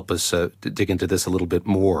to help us to dig into this a little bit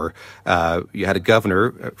more. You had a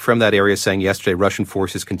governor from that area saying yesterday Russian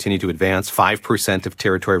forces continue to advance. 5% of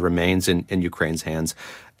territory remains in Ukraine's hands.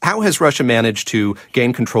 How has Russia managed to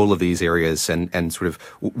gain control of these areas, and sort of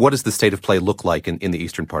what does the state of play look like in the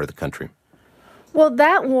eastern part of the country? Well,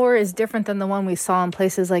 that war is different than the one we saw in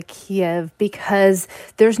places like Kiev because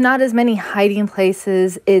there's not as many hiding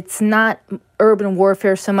places. It's not urban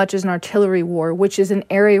warfare so much as an artillery war, which is an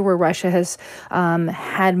area where Russia has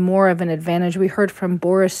had more of an advantage. We heard from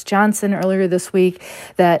Boris Johnson earlier this week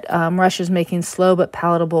that Russia's making slow but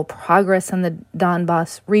palatable progress in the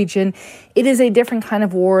Donbass region. It is a different kind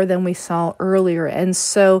of war than we saw earlier, and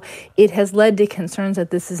so it has led to concerns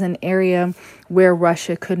that this is an area where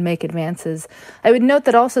Russia could make advances. I would note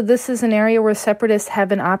that also this is an area where separatists have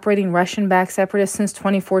been operating, Russian-backed separatists, since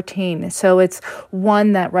 2014. So it's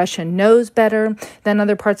one that Russia knows better than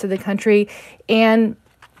other parts of the country, and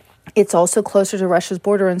it's also closer to Russia's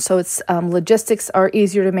border, and so its logistics are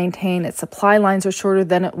easier to maintain. Its supply lines are shorter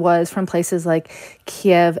than it was from places like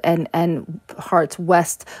Kiev and parts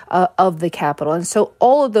west of the capital. And so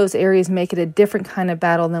all of those areas make it a different kind of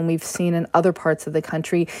battle than we've seen in other parts of the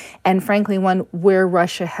country, and frankly, one where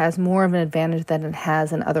Russia has more of an advantage than it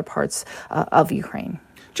has in other parts of Ukraine.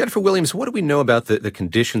 Jennifer Williams, what do we know about the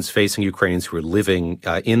conditions facing Ukrainians who are living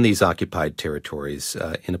in these occupied territories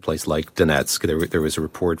in a place like Donetsk? There was a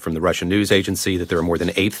report from the Russian news agency that there are more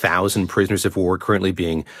than 8,000 prisoners of war currently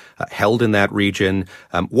being held in that region.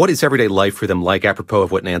 What is everyday life for them like, apropos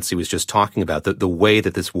of what Nancy was just talking about, the way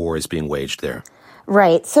that this war is being waged there?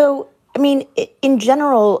 Right. So, I mean, in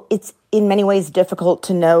general, it's in many ways difficult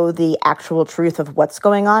to know the actual truth of what's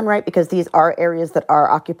going on, right? Because these are areas that are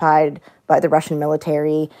occupied by the Russian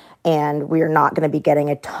military, and we are not going to be getting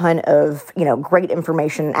a ton of, great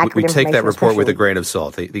information, accurate information. We take that report with a grain of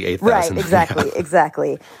salt, the 8,000. Right, exactly,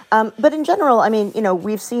 exactly. But in general, I mean,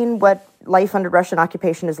 we've seen what life under Russian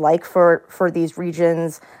occupation is like for these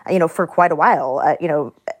regions, for quite a while,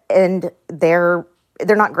 and they're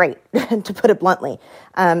not great, to put it bluntly.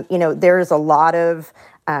 There's a lot of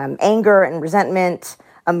anger and resentment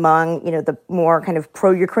among, the more kind of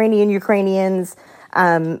pro-Ukrainian Ukrainians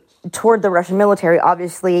toward the Russian military.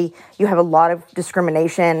 Obviously, you have a lot of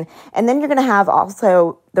discrimination. And then you're going to have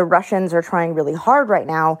also the Russians are trying really hard right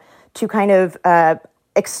now to kind of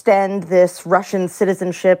extend this Russian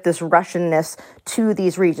citizenship, this Russianness to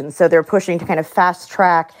these regions. So they're pushing to kind of fast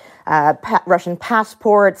track Russian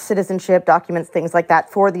passports, citizenship documents, things like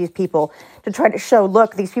that for these people to try to show,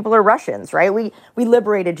 look, these people are Russians, right? We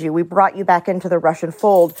liberated you. We brought you back into the Russian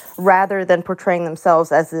fold rather than portraying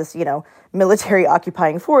themselves as this, military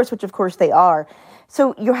occupying force, which of course they are.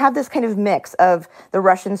 So you have this kind of mix of the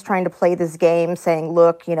Russians trying to play this game, saying,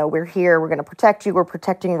 look, we're here, we're going to protect you, we're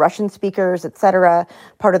protecting Russian speakers, et cetera,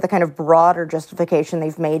 part of the kind of broader justification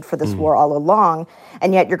they've made for this war all along.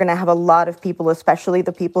 And yet you're going to have a lot of people, especially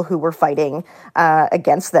the people who were fighting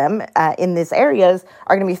against them in these areas,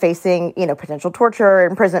 are going to be facing, potential torture,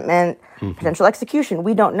 imprisonment, potential execution.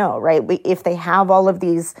 We don't know, right? If they have all of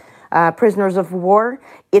these prisoners of war,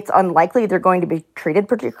 it's unlikely they're going to be treated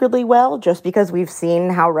particularly well, just because we've seen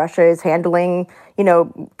how Russia is handling,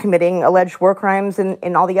 committing alleged war crimes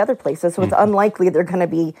in all the other places. So it's unlikely they're going to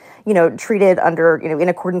be, treated under, in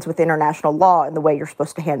accordance with international law in the way you're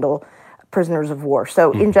supposed to handle prisoners of war.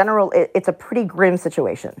 So in general, it's a pretty grim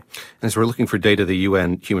situation. As we're looking for data, the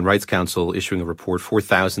UN Human Rights Council issuing a report,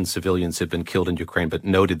 4,000 civilians have been killed in Ukraine, but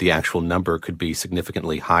noted the actual number could be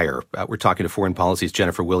significantly higher. We're talking to Foreign Policy's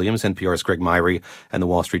Jennifer Williams, NPR's Greg Myrie, and the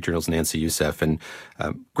Wall Street Journal's Nancy Youssef. And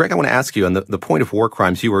Greg, I want to ask you, on the point of war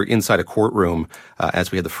crimes, you were inside a courtroom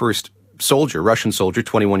as we had the first Russian soldier,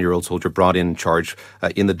 21-year-old soldier, brought in charge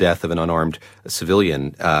in the death of an unarmed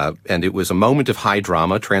civilian. And it was a moment of high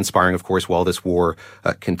drama, transpiring, of course, while this war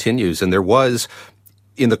continues. And there was,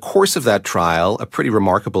 in the course of that trial, a pretty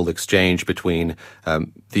remarkable exchange between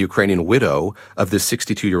the Ukrainian widow of this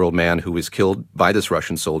 62-year-old man who was killed by this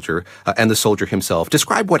Russian soldier and the soldier himself.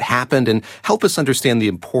 Describe what happened and help us understand the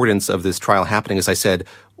importance of this trial happening, as I said,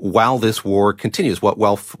 while this war continues,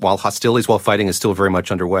 while hostilities, while fighting is still very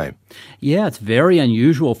much underway. Yeah, it's very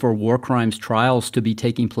unusual for war crimes trials to be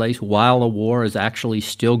taking place while a war is actually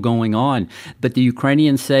still going on. But the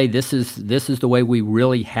Ukrainians say this is the way we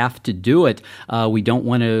really have to do it. We don't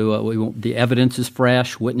want to. The evidence is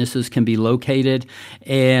fresh. Witnesses can be located,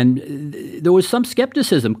 and there was some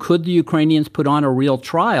skepticism. Could the Ukrainians put on a real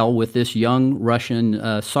trial with this young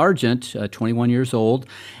Russian sergeant, 21 years old,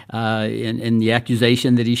 and the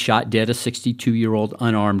accusation that he shot dead a 62-year-old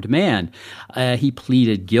unarmed man. He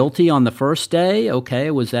pleaded guilty on the first day. Okay,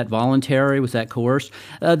 was that voluntary? Was that coerced?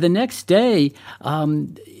 The next day,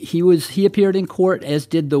 he appeared in court, as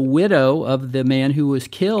did the widow of the man who was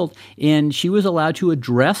killed, and she was allowed to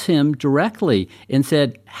address him directly and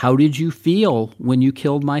said, "How did you feel when you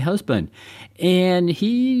killed my husband?" And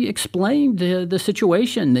he explained the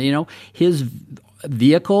situation. His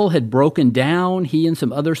vehicle had broken down. He and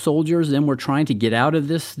some other soldiers then were trying to get out of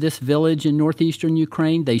this village in northeastern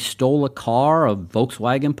Ukraine. They stole a car, a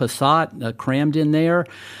Volkswagen Passat, crammed in there.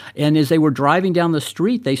 And as they were driving down the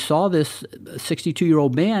street, they saw this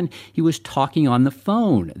 62-year-old man. He was talking on the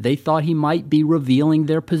phone. They thought he might be revealing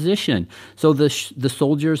their position. So the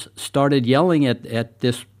soldiers started yelling at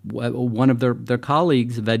this one of their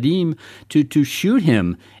colleagues, Vadim, to shoot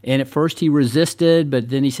him. And at first he resisted, but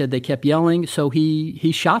then he said they kept yelling, so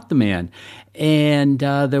he shot the man. And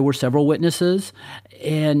there were several witnesses,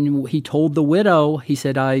 and he told the widow, he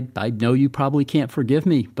said, I know you probably can't forgive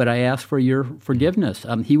me, but I ask for your forgiveness.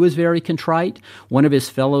 He was very contrite. One of his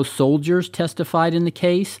fellow soldiers testified in the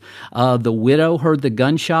case. The widow heard the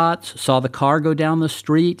gunshots, saw the car go down the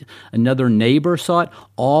street. Another neighbor saw it.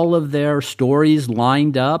 All of their stories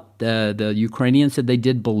lined up. The Ukrainians said they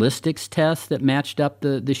did ballistics tests that matched up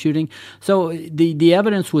the shooting. So the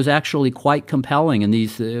evidence was actually quite compelling, and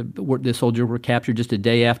the soldiers were captured just a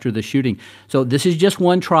day after the shooting. So this is just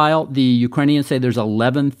one trial. The Ukrainians say there's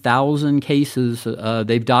 11,000 cases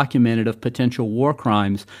they've documented of potential war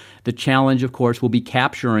crimes. The challenge, of course, will be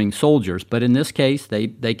capturing soldiers. But in this case,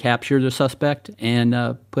 they captured the suspect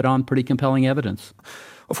and put on pretty compelling evidence.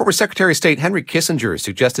 Well, former Secretary of State Henry Kissinger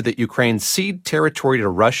suggested that Ukraine cede territory to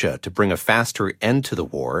Russia to bring a faster end to the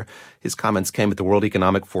war. His comments came at the World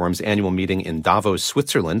Economic Forum's annual meeting in Davos,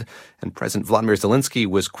 Switzerland, and President Vladimir Zelensky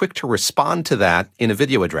was quick to respond to that in a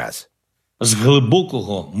video address. З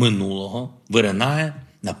глибокого минулого виринає,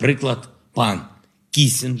 наприклад, пан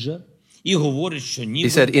Кісінджер. He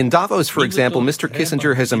said, in Davos, for example, Mr.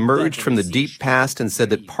 Kissinger has emerged from the deep past and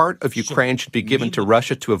said that part of Ukraine should be given to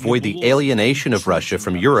Russia to avoid the alienation of Russia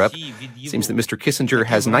from Europe. It seems that Mr. Kissinger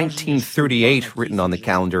has 1938 written on the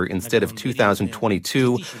calendar instead of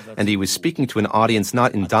 2022, and he was speaking to an audience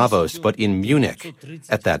not in Davos, but in Munich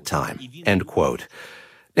at that time, end quote.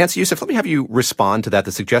 Nancy Youssef, let me have you respond to that,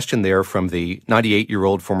 the suggestion there from the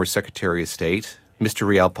 98-year-old former Secretary of State, Mr.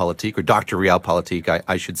 Realpolitik, or Dr. Realpolitik,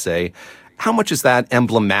 I should say. How much is that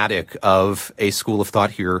emblematic of a school of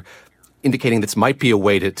thought here indicating this might be a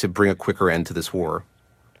way to bring a quicker end to this war?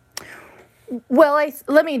 Well,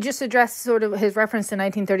 let me just address sort of his reference to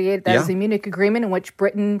 1938. That was the Munich Agreement, in which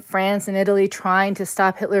Britain, France, and Italy, trying to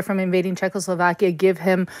stop Hitler from invading Czechoslovakia, give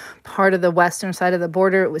him part of the western side of the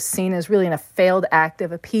border. It was seen as really a failed act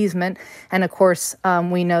of appeasement. And of course,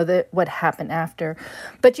 we know that what happened after.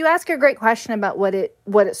 But you ask a great question about what it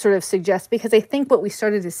sort of suggests, because I think what we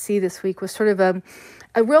started to see this week was sort of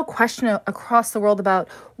a real question across the world about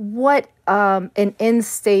what an end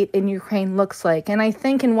state in Ukraine looks like. And I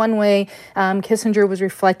think in one way, Kissinger was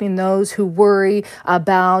reflecting those who worry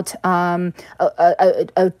about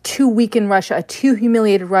a too weakened Russia, a too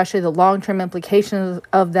humiliated Russia, the long-term implications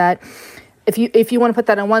of that. If you want to put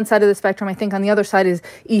that on one side of the spectrum, I think on the other side is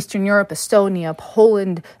Eastern Europe, Estonia,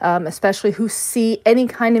 Poland, especially, who see any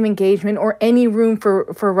kind of engagement or any room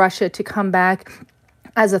for Russia to come back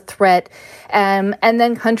as a threat. And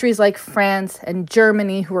then countries like France and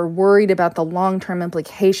Germany, who are worried about the long-term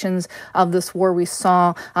implications of this war. We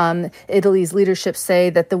saw Italy's leadership say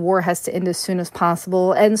that the war has to end as soon as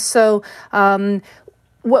possible. And so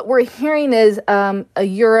what we're hearing is a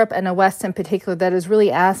Europe and a West in particular that is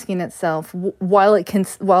really asking itself,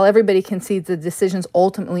 while everybody concedes the decision's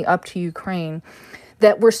ultimately up to Ukraine,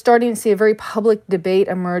 that we're starting to see a very public debate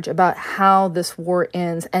emerge about how this war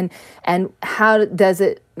ends and how does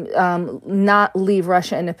it not leave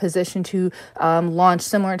Russia in a position to launch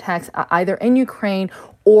similar attacks either in Ukraine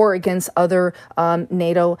or against other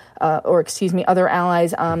NATO other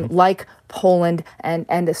allies like Poland and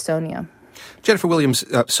Estonia. Jennifer Williams,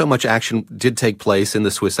 so much action did take place in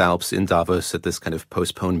the Swiss Alps in Davos at this kind of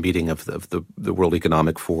postponed meeting of the World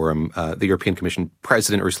Economic Forum. The European Commission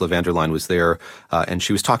President Ursula von der Leyen was there, and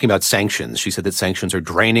she was talking about sanctions. She said that sanctions are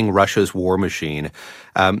draining Russia's war machine.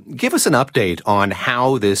 Give us an update on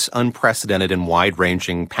how this unprecedented and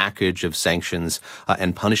wide-ranging package of sanctions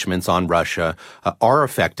and punishments on Russia are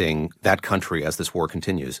affecting that country as this war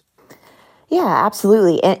continues. Yeah,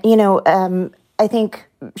 absolutely. And, I think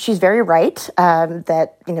she's very right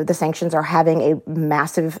that the sanctions are having a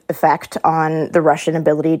massive effect on the Russian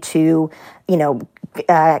ability to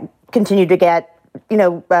continue to get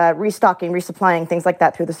restocking, resupplying, things like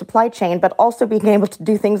that through the supply chain, but also being able to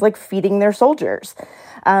do things like feeding their soldiers.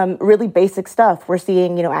 Really basic stuff. We're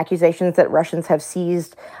seeing, accusations that Russians have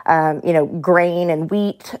seized, grain and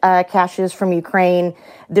wheat caches from Ukraine.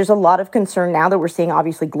 There's a lot of concern now that we're seeing,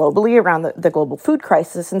 obviously, globally around the global food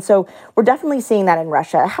crisis. And so we're definitely seeing that in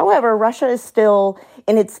Russia. However, Russia is still,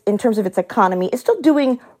 in terms of its economy, is still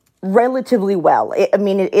doing relatively well.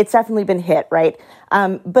 It's definitely been hit, right?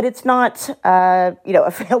 But it's not, a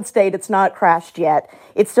failed state. It's not crashed yet.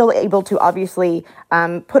 It's still able to obviously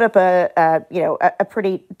put up a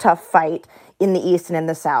pretty tough fight in the East and in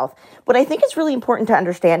the South. What I think is really important to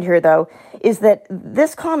understand here, though, is that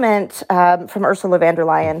this comment from Ursula von der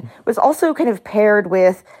Leyen was also kind of paired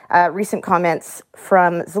with recent comments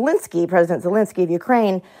from President Zelensky of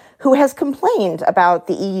Ukraine, who has complained about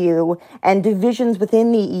the EU and divisions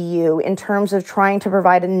within the EU in terms of trying to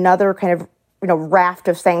provide another kind of, raft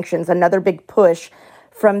of sanctions, another big push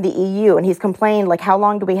from the EU. And he's complained, like, how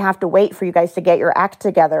long do we have to wait for you guys to get your act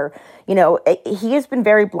together? He has been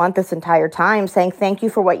very blunt this entire time, saying, thank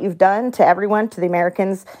you for what you've done to everyone, to the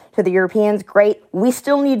Americans, to the Europeans. Great. We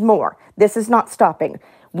still need more. This is not stopping.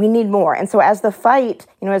 We need more. And so as the fight,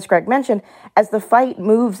 as Greg mentioned, as the fight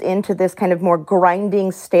moves into this kind of more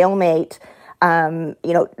grinding stalemate,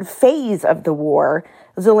 phase of the war,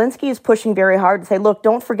 Zelensky is pushing very hard to say, look,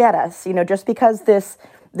 don't forget us. Just because this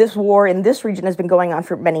war in this region has been going on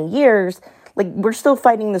for many years, like, we're still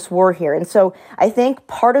fighting this war here. And so I think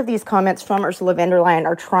part of these comments from Ursula von der Leyen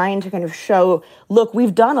are trying to kind of show, look,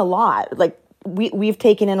 we've done a lot. Like, we've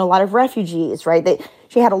taken in a lot of refugees, right?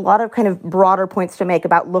 She had a lot of kind of broader points to make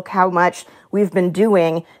about, look how much we've been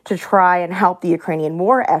doing to try and help the Ukrainian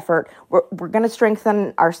war effort. We're going to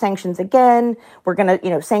strengthen our sanctions again. We're going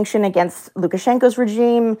to, sanction against Lukashenko's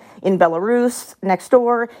regime in Belarus next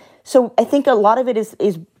door. So I think a lot of it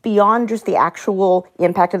is beyond just the actual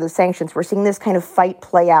impact of the sanctions. We're seeing this kind of fight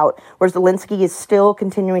play out, where Zelensky is still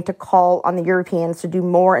continuing to call on the Europeans to do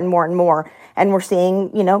more and more and more. And we're seeing,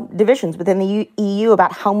 divisions within the EU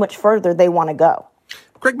about how much further they want to go.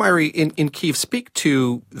 Greg Myrie, in Kyiv, speak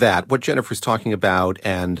to that, what Jennifer's talking about,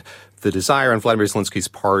 and the desire on Vladimir Zelensky's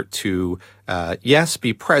part to, yes,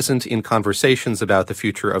 be present in conversations about the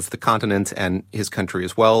future of the continent and his country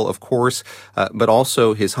as well, of course, but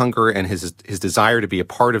also his hunger and his desire to be a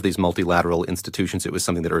part of these multilateral institutions. It was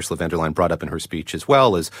something that Ursula von der Leyen brought up in her speech, as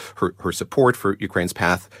well as her support for Ukraine's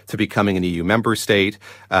path to becoming an EU member state.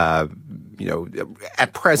 At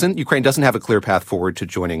present, Ukraine doesn't have a clear path forward to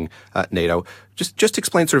joining NATO. Just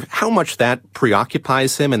explain sort of how much that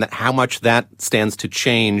preoccupies him, and how much that stands to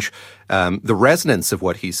change the resonance of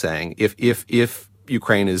what he's saying if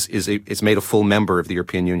Ukraine is made a full member of the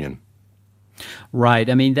European Union. Right.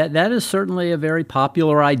 I mean, that is certainly a very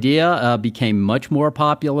popular idea. Became much more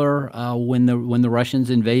popular when the Russians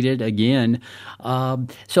invaded again.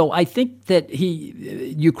 So I think that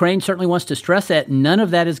Ukraine certainly wants to stress that none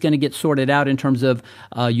of that is going to get sorted out in terms of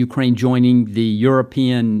Ukraine joining the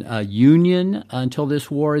European Union until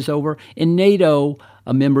this war is over. In NATO,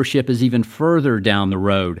 a membership is even further down the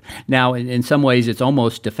road. Now, in some ways, it's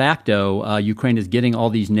almost de facto. Ukraine is getting all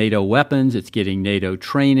these NATO weapons. It's getting NATO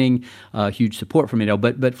training, huge support from NATO.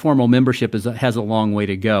 But formal membership has a long way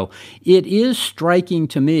to go. It is striking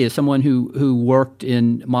to me, as someone who worked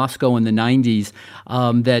in Moscow in the 90s,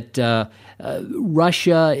 that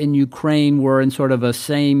Russia and Ukraine were in sort of a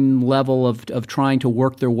same level of trying to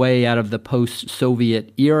work their way out of the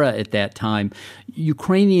post-Soviet era at that time.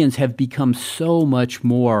 Ukrainians have become so much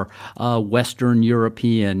more Western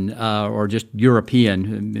European, or just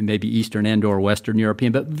European, maybe Eastern and or Western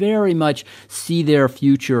European, but very much see their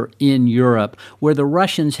future in Europe, where the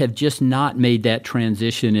Russians have just not made that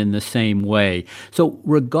transition in the same way. So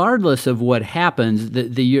regardless of what happens,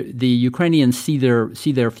 the Ukrainians see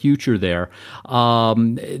their future there.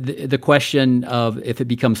 The question of if it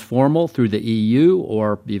becomes formal through the EU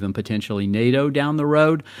or even potentially NATO down the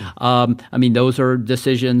road, those are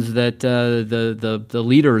decisions that the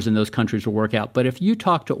leaders in those countries will work out. But if you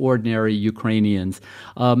talk to ordinary Ukrainians,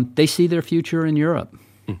 they see their future in Europe.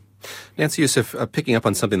 Nancy Youssef, picking up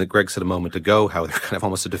on something that Greg said a moment ago, how they're kind of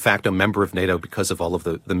almost a de facto member of NATO because of all of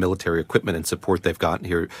the military equipment and support they've gotten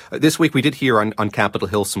here. This week we did hear on Capitol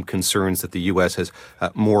Hill some concerns that the U.S. has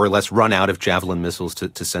more or less run out of Javelin missiles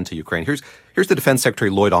to send to Ukraine. Here's the Defense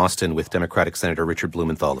Secretary Lloyd Austin with Democratic Senator Richard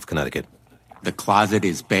Blumenthal of Connecticut. The closet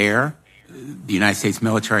is bare. The United States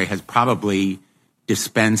military has probably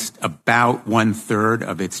dispensed about 1/3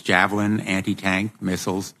 of its Javelin anti-tank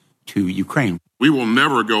missiles to Ukraine. We will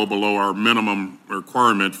never go below our minimum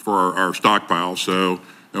requirement for our stockpile, so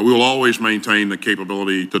we will always maintain the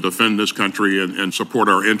capability to defend this country and support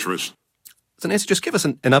our interests. So Nancy, just give us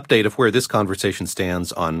an update of where this conversation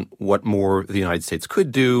stands on what more the United States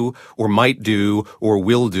could do or might do or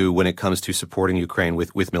will do when it comes to supporting Ukraine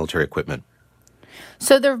with military equipment.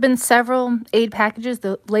 So there have been several aid packages.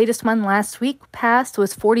 The latest one last week passed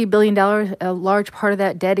was $40 billion, a large part of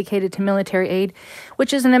that dedicated to military aid,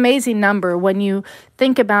 which is an amazing number. When you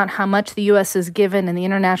think about how much the U.S. has given in the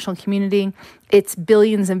international community, it's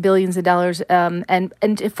billions and billions of dollars.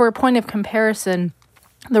 And for a point of comparison,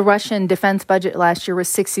 the Russian defense budget last year was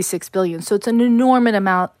 $66 billion. So it's an enormous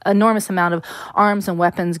amount of arms and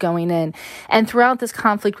weapons going in. And throughout this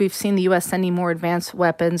conflict, we've seen the U.S. sending more advanced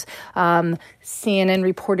weapons. CNN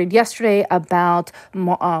reported yesterday about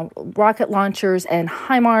rocket launchers and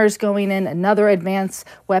HIMARS going in, another advanced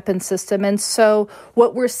weapon system. And so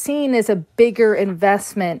what we're seeing is a bigger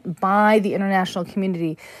investment by the international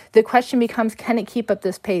community. The question becomes, can it keep up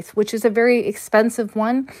this pace, which is a very expensive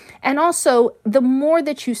one? And also, the more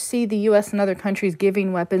that you see the U.S. and other countries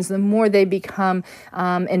giving weapons, the more they become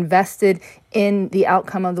invested in the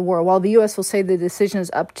outcome of the war. While the U.S. will say the decision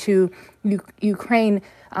is up to Ukraine,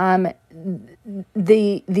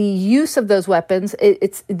 the use of those weapons,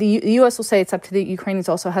 the U.S. will say it's up to the Ukrainians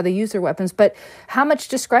also how they use their weapons, but how much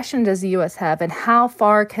discretion does the U.S. have and how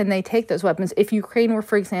far can they take those weapons? If Ukraine were,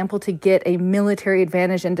 for example, to get a military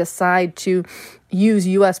advantage and decide to use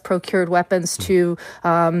U.S. procured weapons to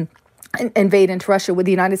invade into Russia, would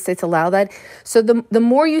the United States allow that? So the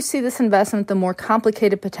more you see this investment, the more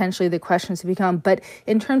complicated potentially the questions become. But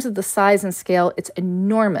in terms of the size and scale, it's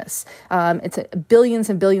enormous. It's billions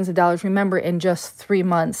and billions of dollars, remember, in just 3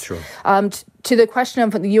 months. Sure. To the question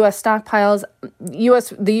of the U.S. stockpiles,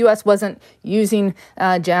 the U.S. wasn't using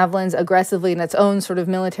javelins aggressively in its own sort of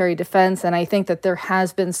military defense, and I think that there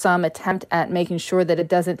has been some attempt at making sure that it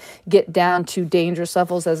doesn't get down to dangerous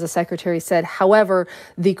levels, as the Secretary said. However,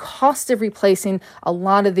 the cost of replacing a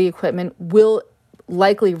lot of the equipment will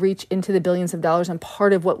likely reach into the billions of dollars, and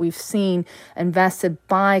part of what we've seen invested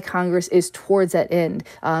by Congress is towards that end,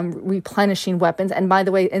 replenishing weapons. And by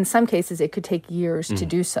the way, in some cases, it could take years to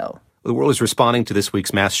do so. The world is responding to this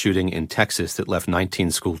week's mass shooting in Texas that left 19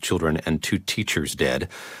 school children and 2 teachers dead.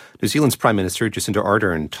 New Zealand's Prime Minister Jacinda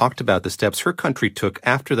Ardern talked about the steps her country took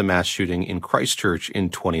after the mass shooting in Christchurch in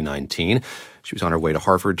 2019. She was on her way to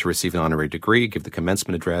Harvard to receive an honorary degree, give the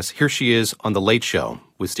commencement address. Here she is on The Late Show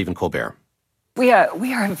with Stephen Colbert. We are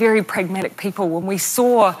a very pragmatic people. When we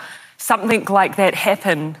saw something like that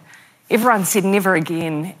happen, everyone said never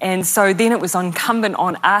again. And so then it was incumbent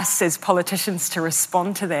on us as politicians to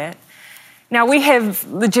respond to that. Now, we have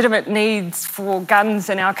legitimate needs for guns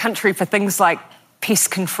in our country for things like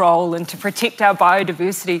pest control and to protect our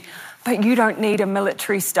biodiversity, but you don't need a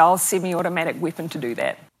military-style semi-automatic weapon to do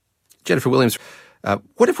that. Jennifer Williams,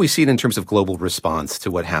 what have we seen in terms of global response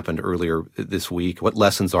to what happened earlier this week? What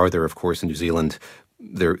lessons are there, of course, in New Zealand?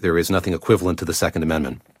 There is nothing equivalent to the Second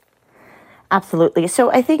Amendment. Absolutely.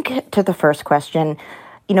 So I think to the first question,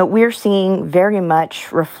 we're seeing very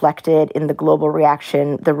much reflected in the global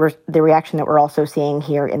reaction, the reaction that we're also seeing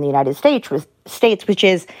here in the United States, which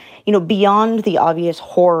is, beyond the obvious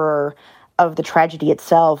horror of the tragedy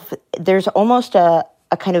itself, there's almost a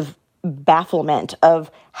kind of bafflement of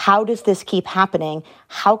how does this keep happening?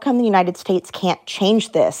 How come the United States can't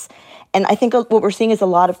change this? And I think what we're seeing is a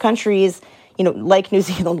lot of countries, like New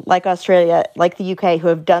Zealand, like Australia, like the UK, who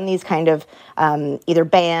have done these kind of either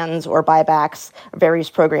bans or buybacks,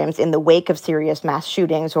 various programs in the wake of serious mass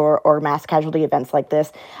shootings or mass casualty events like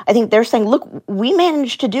this. I think they're saying, look, we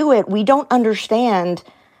managed to do it. We don't understand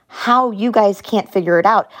how you guys can't figure it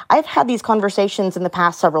out. I've had these conversations in the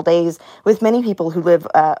past several days with many people who live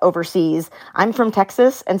overseas. I'm from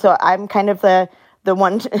Texas, and so I'm kind of the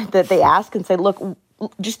one that they ask and say, look,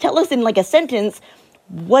 just tell us in like a sentence,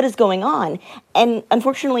 what is going on? And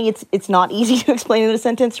unfortunately, it's not easy to explain in a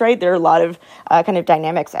sentence, right? There are a lot of kind of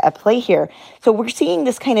dynamics at play here. So we're seeing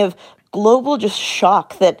this kind of global just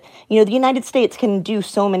shock that, the United States can do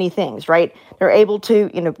so many things, right? They're able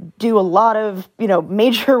to, do a lot of,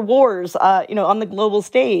 major wars, on the global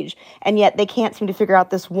stage. And yet they can't seem to figure out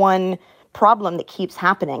this one problem that keeps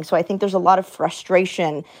happening. So I think there's a lot of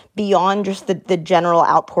frustration beyond just the general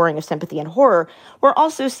outpouring of sympathy and horror. We're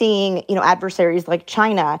also seeing, adversaries like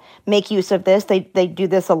China make use of this. They do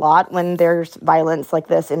this a lot when there's violence like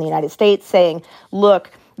this in the United States, saying,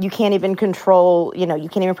 look, you can't even control, you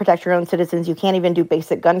can't even protect your own citizens. You can't even do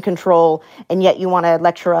basic gun control. And yet you want to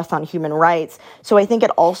lecture us on human rights. So I think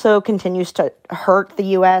it also continues to hurt the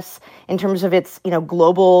U.S. in terms of its,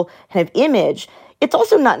 global kind of image. It's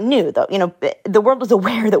also not new, though. The world is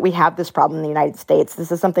aware that we have this problem in the United States.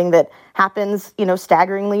 This is something that happens,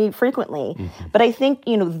 staggeringly frequently. Mm-hmm. But I think,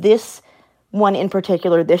 this one in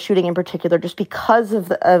particular, this shooting in particular, just because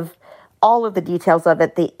of all of the details of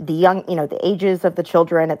it, the young, the ages of the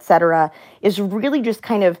children, et cetera, is really just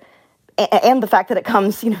kind of, and the fact that it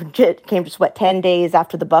comes, came just 10 days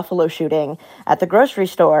after the Buffalo shooting at the grocery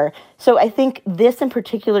store. So I think this in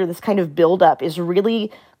particular, this kind of buildup is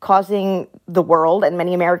really causing the world and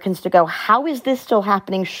many Americans to go, how is this still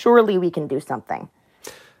happening? Surely we can do something.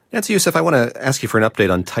 Nancy Youssef, I want to ask you for an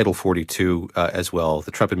update on Title 42 as well.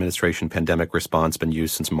 The Trump administration pandemic response has been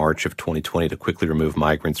used since March of 2020 to quickly remove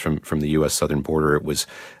migrants from the U.S. southern border. It was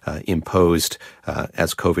imposed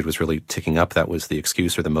as COVID was really ticking up. That was the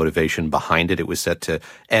excuse or the motivation behind it. It was set to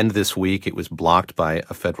end this week. It was blocked by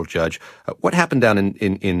a federal judge. What happened down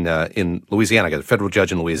in Louisiana? I got a federal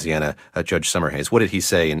judge in Louisiana, Judge Summerhays. What did he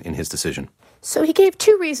say in his decision? So he gave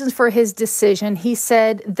two reasons for his decision. He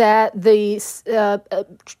said that the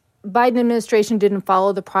Biden administration didn't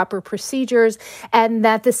follow the proper procedures and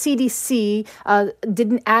that the CDC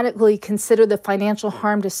didn't adequately consider the financial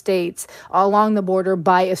harm to states along the border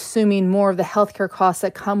by assuming more of the healthcare costs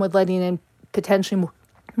that come with letting in potentially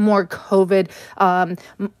more COVID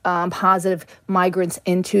positive migrants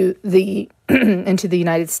into the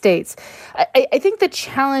United States. I think the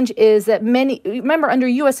challenge is that remember, under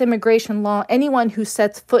U.S. immigration law, anyone who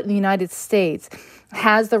sets foot in the United States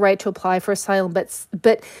has the right to apply for asylum,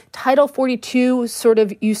 but Title 42 sort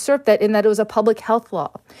of usurped that in that it was a public health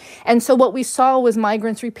law. And so what we saw was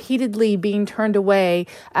migrants repeatedly being turned away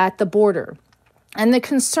at the border. And the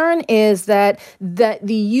concern is that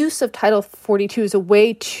the use of Title 42 is a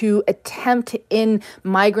way to attempt to end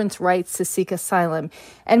migrants' rights to seek asylum.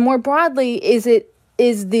 And more broadly,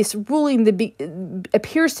 is this ruling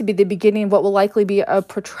appears to be the beginning of what will likely be a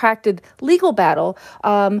protracted legal battle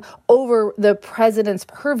over the president's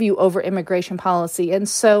purview over immigration policy. And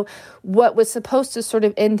so what was supposed to sort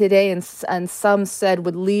of end today and some said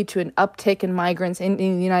would lead to an uptick in migrants in the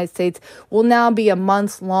United States will now be a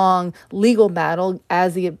months-long legal battle,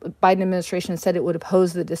 as the Biden administration said it would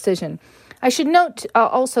oppose the decision. I should note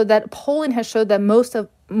also that polling has showed that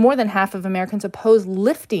more than half of Americans oppose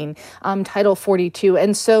lifting Title 42.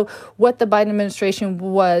 And so what the Biden administration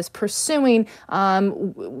was pursuing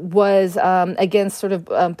was against sort of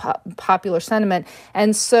popular sentiment.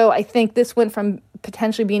 And so I think this went from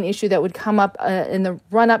potentially being an issue that would come up in the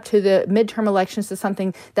run-up to the midterm elections to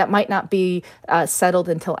something that might not be settled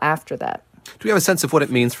until after that. Do we have a sense of what it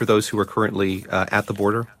means for those who are currently at the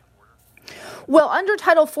border? Well, under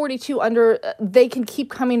Title 42, they can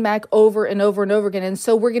keep coming back over and over and over again. And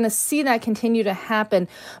so we're going to see that continue to happen.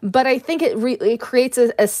 But I think it creates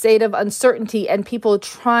a state of uncertainty and people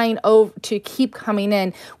trying to keep coming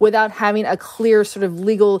in without having a clear sort of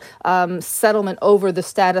legal settlement over the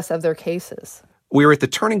status of their cases. We're at the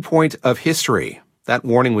turning point of history. That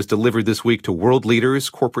warning was delivered this week to world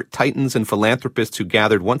leaders, corporate titans, and philanthropists who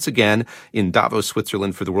gathered once again in Davos,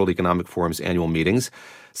 Switzerland for the World Economic Forum's annual meetings.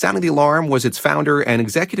 Sounding the alarm was its founder and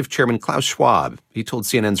executive chairman, Klaus Schwab. He told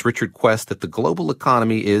CNN's Richard Quest that the global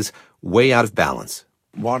economy is way out of balance.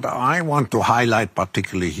 What I want to highlight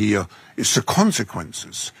particularly here is the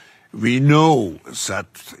consequences. We know that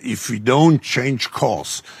if we don't change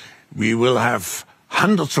course, we will have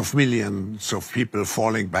hundreds of millions of people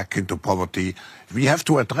falling back into poverty. We have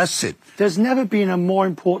to address it. There's never been a more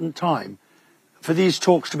important time for these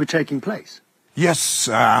talks to be taking place. Yes,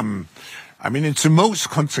 it's the most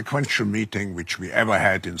consequential meeting which we ever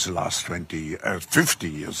had in the last 50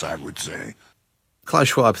 years, I would say. Klaus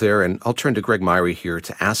Schwab there, and I'll turn to Greg Myrie here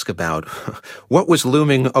to ask about what was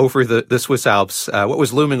looming over the Swiss Alps, what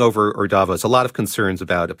was looming over Davos. A lot of concerns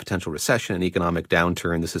about a potential recession and economic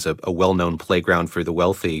downturn. This is a well-known playground for the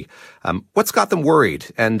wealthy. What's got them worried?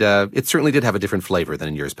 And it certainly did have a different flavor than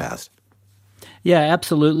in years past. Yeah,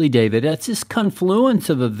 absolutely, David. It's this confluence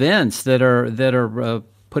of events that are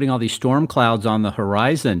putting all these storm clouds on the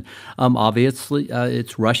horizon. Obviously,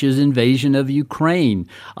 it's Russia's invasion of Ukraine.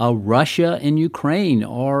 Russia and Ukraine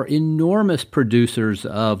are enormous producers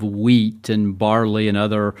of wheat and barley and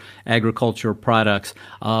other agricultural products.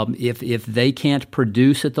 If they can't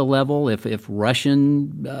produce at the level, if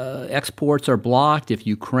Russian exports are blocked, if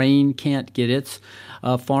Ukraine can't get its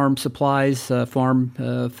farm supplies,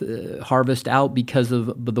 harvest out because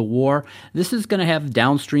of the war, this is going to have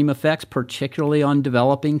downstream effects, particularly on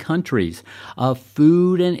developing countries.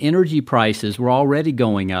 Food and energy prices were already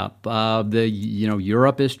going up.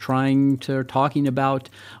 Europe is talking about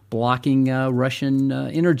blocking Russian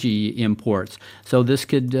energy imports. So this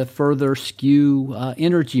could further skew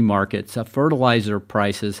energy markets. Fertilizer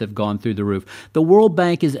prices have gone through the roof. The World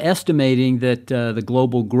Bank is estimating that the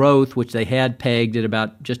global growth, which they had pegged at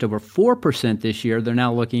about just over 4% this year, they're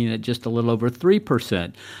now looking at just a little over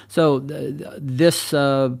 3%. So this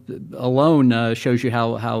alone shows you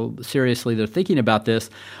how seriously they're thinking about this.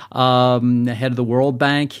 The head of the World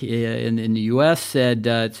Bank in the U.S. said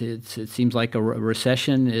it seems like a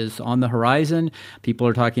recession is on the horizon. People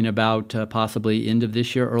are talking about possibly end of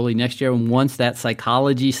this year, early next year. And once that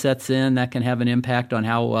psychology sets in, that can have an impact on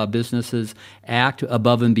how businesses act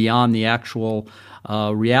above and beyond the actual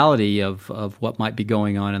reality of what might be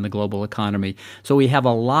going on in the global economy. So we have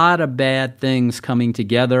a lot of bad things coming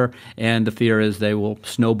together, and the fear is they will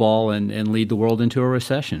snowball and lead the world into a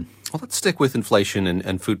recession. Well, let's stick with inflation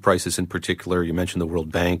and food prices in particular. You mentioned the World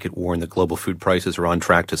Bank. It warned that global food prices are on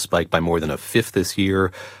track to spike by more than a fifth this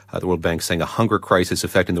year. The World Bank saying a hunger crisis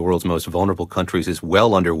affecting the world's most vulnerable countries is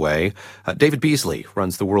well underway. David Beasley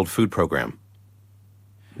runs the World Food Program.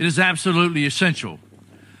 It is absolutely essential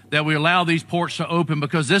that we allow these ports to open,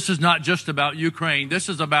 because this is not just about Ukraine. This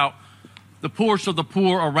is about the poorest of the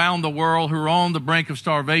poor around the world who are on the brink of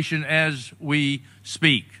starvation as we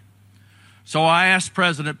speak. So I asked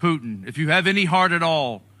President Putin, if you have any heart at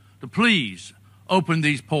all, to please open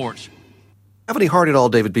these ports. Have any heart at all,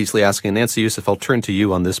 David Beasley asking. Nancy Youssef, I'll turn to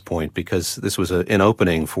you on this point, because this was an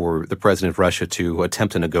opening for the president of Russia to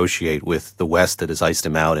attempt to negotiate with the West that has iced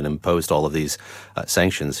him out and imposed all of these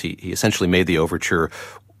sanctions. He essentially made the overture.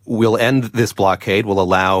 We'll end this blockade. We'll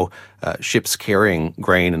allow ships carrying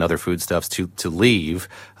grain and other foodstuffs to leave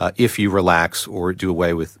if you relax or do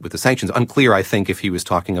away with the sanctions. Unclear, I think, if he was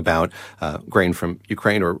talking about grain from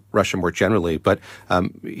Ukraine or Russia more generally. But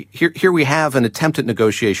here we have an attempt at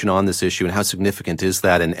negotiation on this issue, and how significant is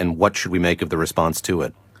that, and what should we make of the response to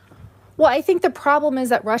it? Well, I think the problem is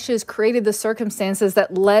that Russia has created the circumstances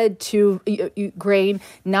that led to Ukraine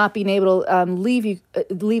not being able to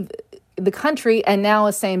leave the country, and now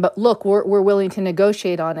is saying, but look, we're willing to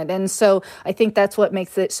negotiate on it. And so I think that's what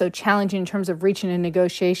makes it so challenging in terms of reaching a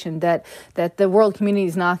negotiation, that the world community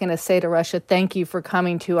is not going to say to Russia, thank you for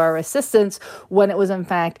coming to our assistance, when it was in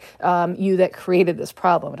fact you that created this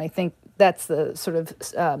problem. And I think that's the sort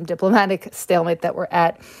of diplomatic stalemate that we're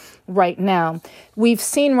at right now. We've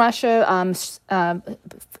seen Russia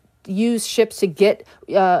use ships to get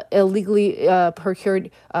illegally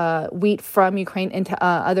procured wheat from Ukraine into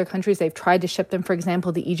other countries. They've tried to ship them, for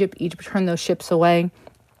example, to Egypt. Egypt turned those ships away.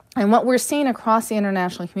 And what we're seeing across the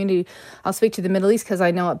international community, I'll speak to the Middle East because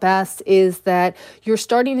I know it best, is that you're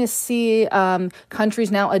starting to see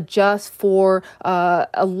countries now adjust for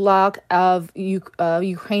a lack of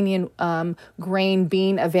Ukrainian grain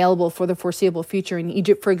being available for the foreseeable future. In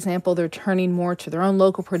Egypt, for example, they're turning more to their own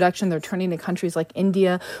local production. They're turning to countries like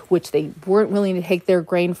India, which they weren't willing to take their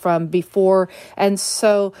grain from before. And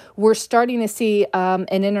so we're starting to see an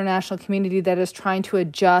international community that is trying to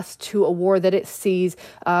adjust to a war that it sees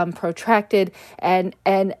protracted, and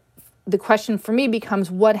the question for me becomes,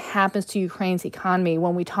 what happens to Ukraine's economy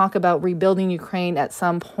when we talk about rebuilding Ukraine at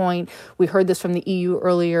some point? We heard this from the EU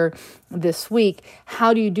earlier this week.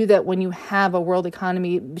 How do you do that when you have a world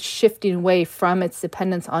economy shifting away from its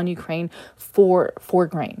dependence on Ukraine for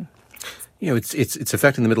grain? You know, it's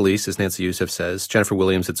affecting the Middle East, as Nancy Youssef says. Jennifer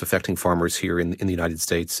Williams, it's affecting farmers here in the United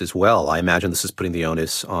States as well. I imagine this is putting the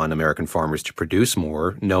onus on American farmers to produce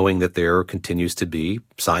more, knowing that there continues to be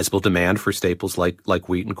sizable demand for staples like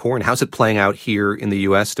wheat and corn. How's it playing out here in the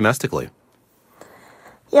U.S. domestically?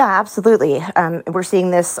 Yeah, absolutely. We're seeing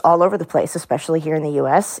this all over the place, especially here in the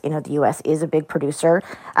U.S. You know, the U.S. is a big producer.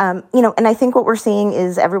 And I think what we're seeing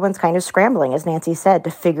is everyone's kind of scrambling, as Nancy said, to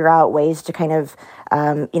figure out ways to kind of,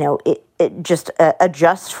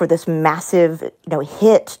 adjust for this massive,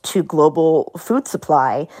 hit to global food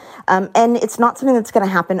supply. And it's not something that's going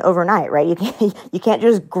to happen overnight, right? You can't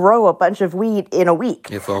just grow a bunch of wheat in a week.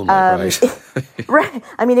 If only, right? Right.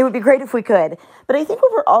 I mean, it would be great if we could. But I think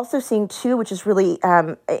what we're also seeing too, which is really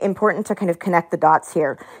important to kind of connect the dots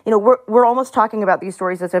here. We're almost talking about these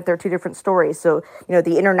stories as if they're two different stories. So,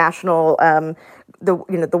 the international,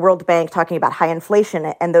 the World Bank talking about high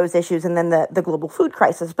inflation and those issues, and then the global food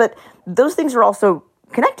crisis. But those things are also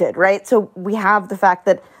connected, right? So we have the fact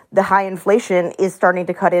that the high inflation is starting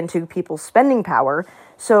to cut into people's spending power.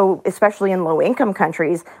 So especially in low-income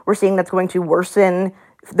countries, we're seeing that's going to worsen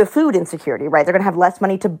the food insecurity, right? They're going to have less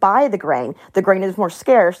money to buy the grain. The grain is more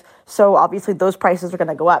scarce, so obviously those prices are going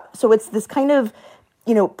to go up. So it's this kind of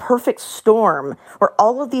perfect storm where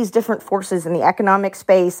all of these different forces in the economic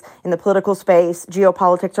space, in the political space,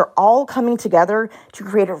 geopolitics are all coming together to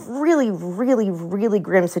create a really, really, really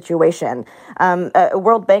grim situation. A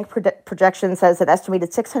World Bank projection says that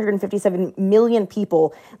estimated 657 million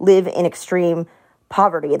people live in extreme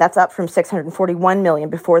poverty. That's up from 641 million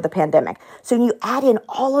before the pandemic. So when you add in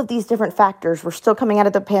all of these different factors, we're still coming out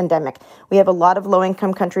of the pandemic. We have a lot of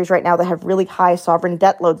low-income countries right now that have really high sovereign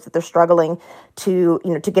debt loads that they're struggling to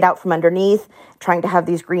get out from underneath, trying to have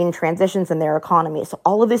these green transitions in their economy. So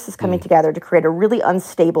all of this is coming together to create a really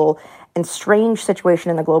unstable and strange situation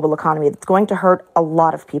in the global economy that's going to hurt a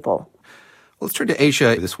lot of people. Let's turn to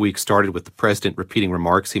Asia. This week started with the president repeating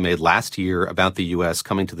remarks he made last year about the U.S.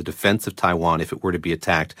 coming to the defense of Taiwan if it were to be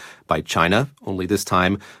attacked by China. Only this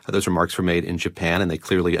time, those remarks were made in Japan, and they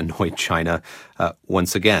clearly annoyed China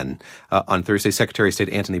once again. On Thursday, Secretary of State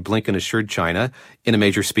Antony Blinken assured China in a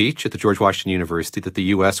major speech at the George Washington University that the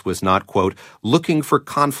U.S. was not, quote, looking for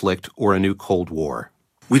conflict or a new Cold War.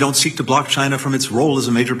 We don't seek to block China from its role as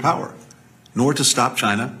a major power, nor to stop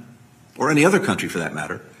China, or any other country for that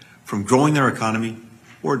matter, from growing their economy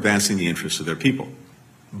or advancing the interests of their people.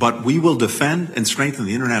 But we will defend and strengthen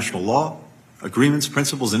the international law, agreements,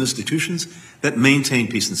 principles, and institutions that maintain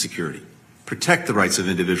peace and security, protect the rights of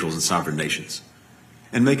individuals and sovereign nations,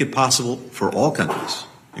 and make it possible for all countries,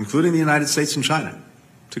 including the United States and China,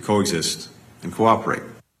 to coexist and cooperate.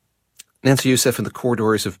 Nancy Youssef, in the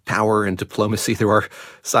corridors of power and diplomacy, there are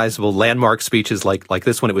sizable landmark speeches like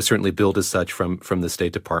this one. It was certainly billed as such from the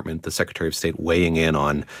State Department, the Secretary of State weighing in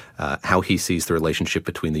on how he sees the relationship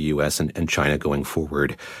between the U.S. and China going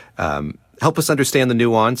forward. Help us understand the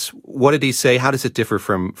nuance. What did he say? How does it differ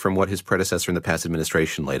from what his predecessor in the past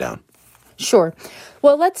administration laid out? Sure.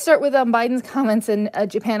 Well, let's start with Biden's comments in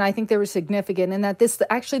Japan. I think they were significant in that this is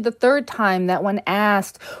actually the third time that when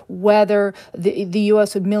asked whether the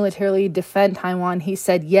U.S. would militarily defend Taiwan, he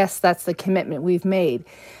said, yes, that's the commitment we've made.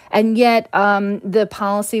 And yet the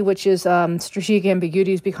policy, which is strategic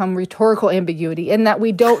ambiguity, has become rhetorical ambiguity in that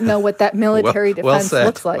we don't know what that military defense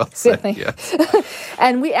looks like.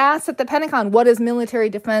 And we asked at the Pentagon, what does military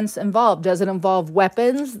defense involve? Does it involve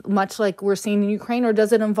weapons, much like we're seeing in Ukraine, or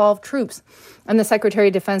does it involve troops? And the Secretary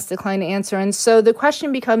of Defense declined to answer. And so the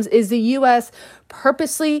question becomes, is the U.S.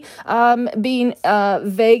 purposely being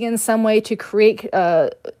vague in some way to create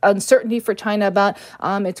uncertainty for China about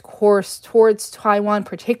its course towards Taiwan,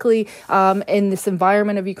 particularly in this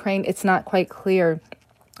environment of Ukraine? It's not quite clear.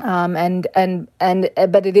 But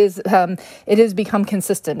it has become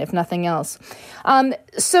consistent, if nothing else.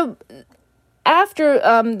 So after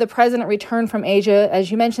the president returned from Asia,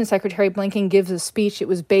 as you mentioned, Secretary Blinken gives a speech. It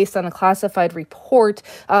was based on a classified report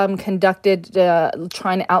conducted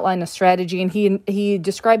trying to outline a strategy, and he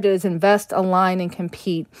described it as invest, align, and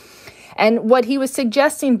compete. And what he was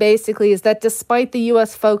suggesting basically is that despite the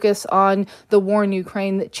U.S. focus on the war in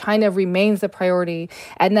Ukraine, that China remains the priority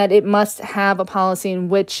and that it must have a policy in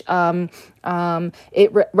which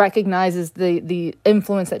it recognizes the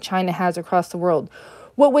influence that China has across the world.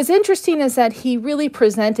 What was interesting is that he really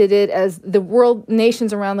presented it as the world,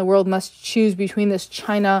 nations around the world must choose between this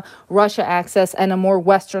China-Russia axis and a more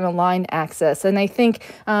Western-aligned axis. And I think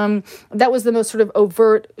that was the most sort of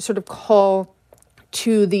overt sort of call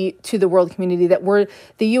to the world community, that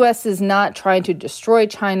the U.S. is not trying to destroy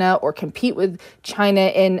China or compete with China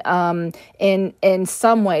in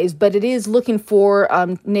some ways, but it is looking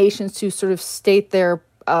for nations to sort of state their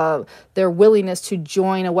willingness to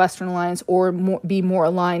join a Western alliance or be more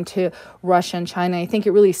aligned to Russia and China. I think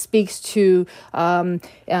it really speaks to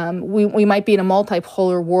we might be in a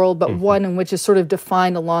multipolar world, but one in which is sort of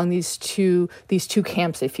defined along these two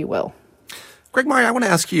camps, if you will. Greg Meyer, I want to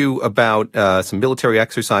ask you about some military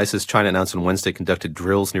exercises. China announced on Wednesday conducted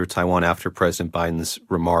drills near Taiwan after President Biden's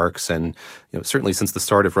remarks. And certainly since the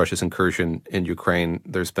start of Russia's incursion in Ukraine,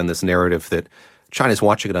 there's been this narrative that China's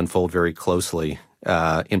watching it unfold very closely,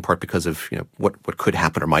 in part because of what could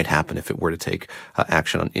happen or might happen if it were to take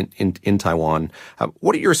action in Taiwan.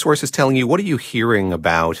 What are your sources telling you? What are you hearing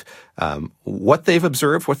about what they've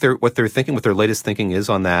observed, what they're thinking, what their latest thinking is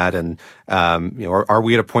on that? And are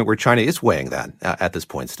we at a point where China is weighing that at this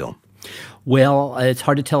point still? Well, it's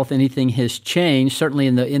hard to tell if anything has changed. Certainly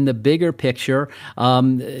in the bigger picture,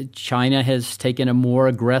 China has taken a more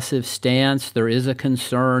aggressive stance. There is a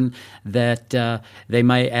concern that they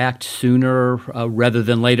might act sooner rather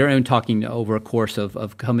than later. I'm talking over a course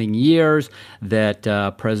of coming years, that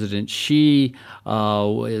President Xi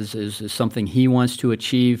is something he wants to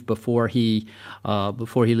achieve before he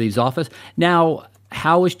leaves office. Now,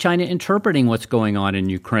 how is China interpreting what's going on in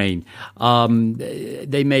Ukraine?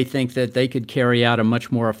 They may think that they could carry out a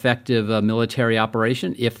much more effective military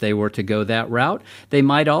operation if they were to go that route. They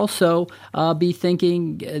might also be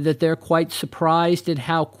thinking that they're quite surprised at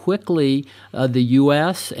how quickly the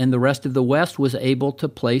U.S. and the rest of the West was able to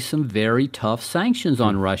place some very tough sanctions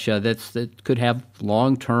on Russia that could have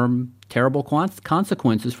long-term terrible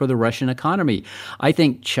consequences for the Russian economy. I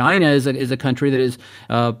think China is a country that has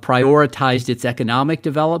prioritized its economic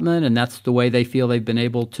development, and that's the way they feel they've been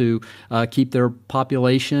able to keep their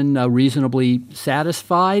population reasonably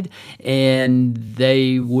satisfied. And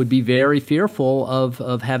they would be very fearful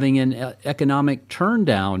of having an economic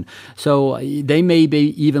turndown. So they may be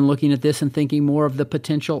even looking at this and thinking more of the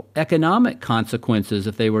potential economic consequences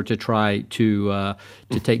if they were to try to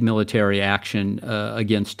take military action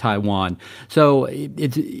against Taiwan. So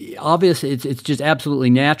it's obvious, it's just absolutely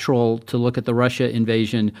natural to look at the Russia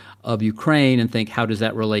invasion of Ukraine and think, how does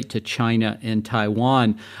that relate to China and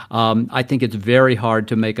Taiwan? I think it's very hard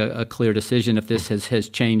to make a clear decision if this has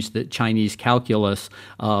changed the Chinese calculus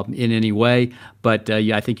in any way. But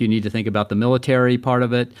I think you need to think about the military part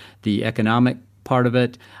of it, the economic part of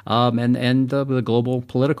it, and the global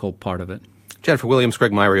political part of it. Jennifer Williams,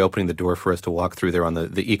 Greg Myrie opening the door for us to walk through there on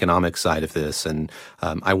the economic side of this. And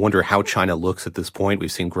I wonder how China looks at this point.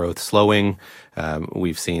 We've seen growth slowing.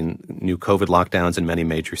 We've seen new COVID lockdowns in many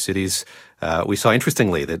major cities. We saw,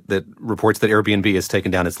 interestingly, that reports that Airbnb has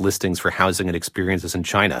taken down its listings for housing and experiences in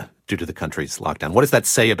China due to the country's lockdown. What does that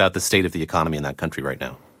say about the state of the economy in that country right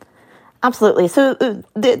now? Absolutely. So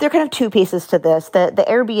there are kind of two pieces to this. The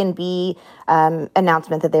Airbnb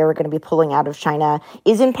announcement that they were going to be pulling out of China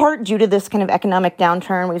is in part due to this kind of economic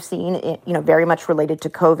downturn we've seen, very much related to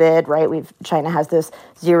COVID, right? China has this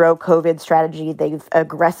zero COVID strategy they've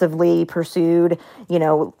aggressively pursued,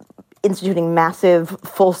 instituting massive,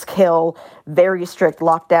 full-scale, very strict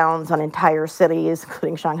lockdowns on entire cities,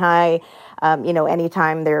 including Shanghai.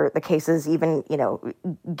 Anytime the cases even,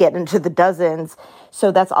 get into the dozens.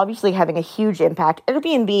 So that's obviously having a huge impact.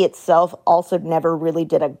 Airbnb itself also never really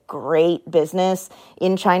did a great business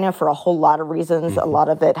in China for a whole lot of reasons, a lot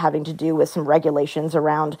of it having to do with some regulations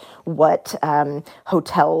around what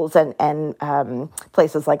hotels and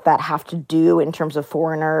places like that have to do in terms of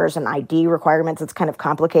foreigners and ID requirements. It's kind of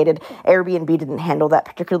complicated. Airbnb didn't handle that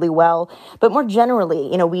particularly well. But more generally,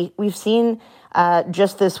 we've seen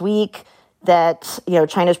just this week that,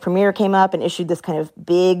 China's premier came up and issued this kind of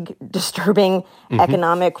big, disturbing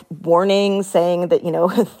economic warning saying that,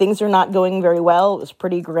 things are not going very well. It was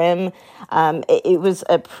pretty grim. It was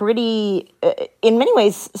a pretty, in many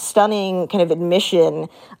ways, stunning kind of admission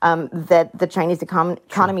that the Chinese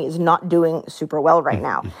economy is not doing super well right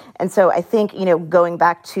now. And so I think, going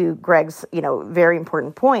back to Greg's, very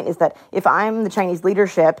important point is that if I'm the Chinese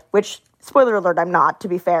leadership, which, spoiler alert, I'm not, to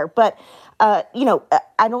be fair, but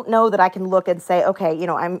I don't know that I can look and say, okay,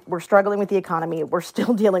 we're struggling with the economy. We're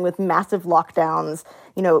still dealing with massive lockdowns,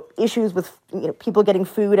 issues with, people getting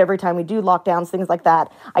food every time we do lockdowns, things like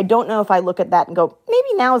that. I don't know if I look at that and go,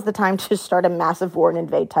 maybe now is the time to start a massive war and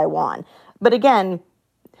invade Taiwan. But again,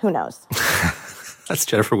 who knows? That's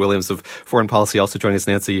Jennifer Williams of Foreign Policy. Also joining us,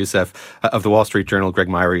 Nancy Youssef of the Wall Street Journal, Greg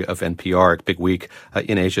Myrie of NPR. Big week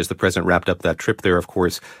in Asia as the president wrapped up that trip there, of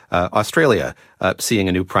course. Australia seeing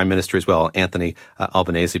a new prime minister as well, Anthony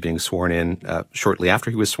Albanese, being sworn in shortly after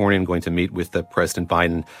he was sworn in, going to meet with President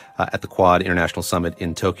Biden at the Quad International Summit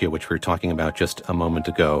in Tokyo, which we were talking about just a moment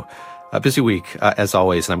ago. A busy week, as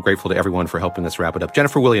always, and I'm grateful to everyone for helping us wrap it up.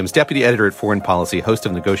 Jennifer Williams, deputy editor at Foreign Policy, host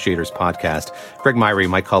of Negotiators podcast. Greg Myrie,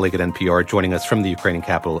 my colleague at NPR, joining us from the Ukrainian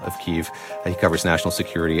capital of Kyiv. He covers national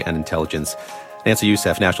security and intelligence. Nancy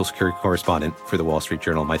Youssef, national security correspondent for the Wall Street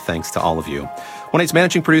Journal. My thanks to all of you. One Night's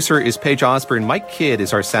managing producer is Paige Osborne. Mike Kidd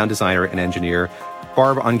is our sound designer and engineer.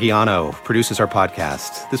 Barb Anguiano produces our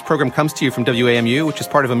podcast. This program comes to you from WAMU, which is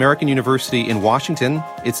part of American University in Washington.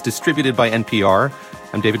 It's distributed by NPR.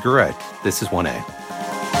 I'm David Gura. This is 1A.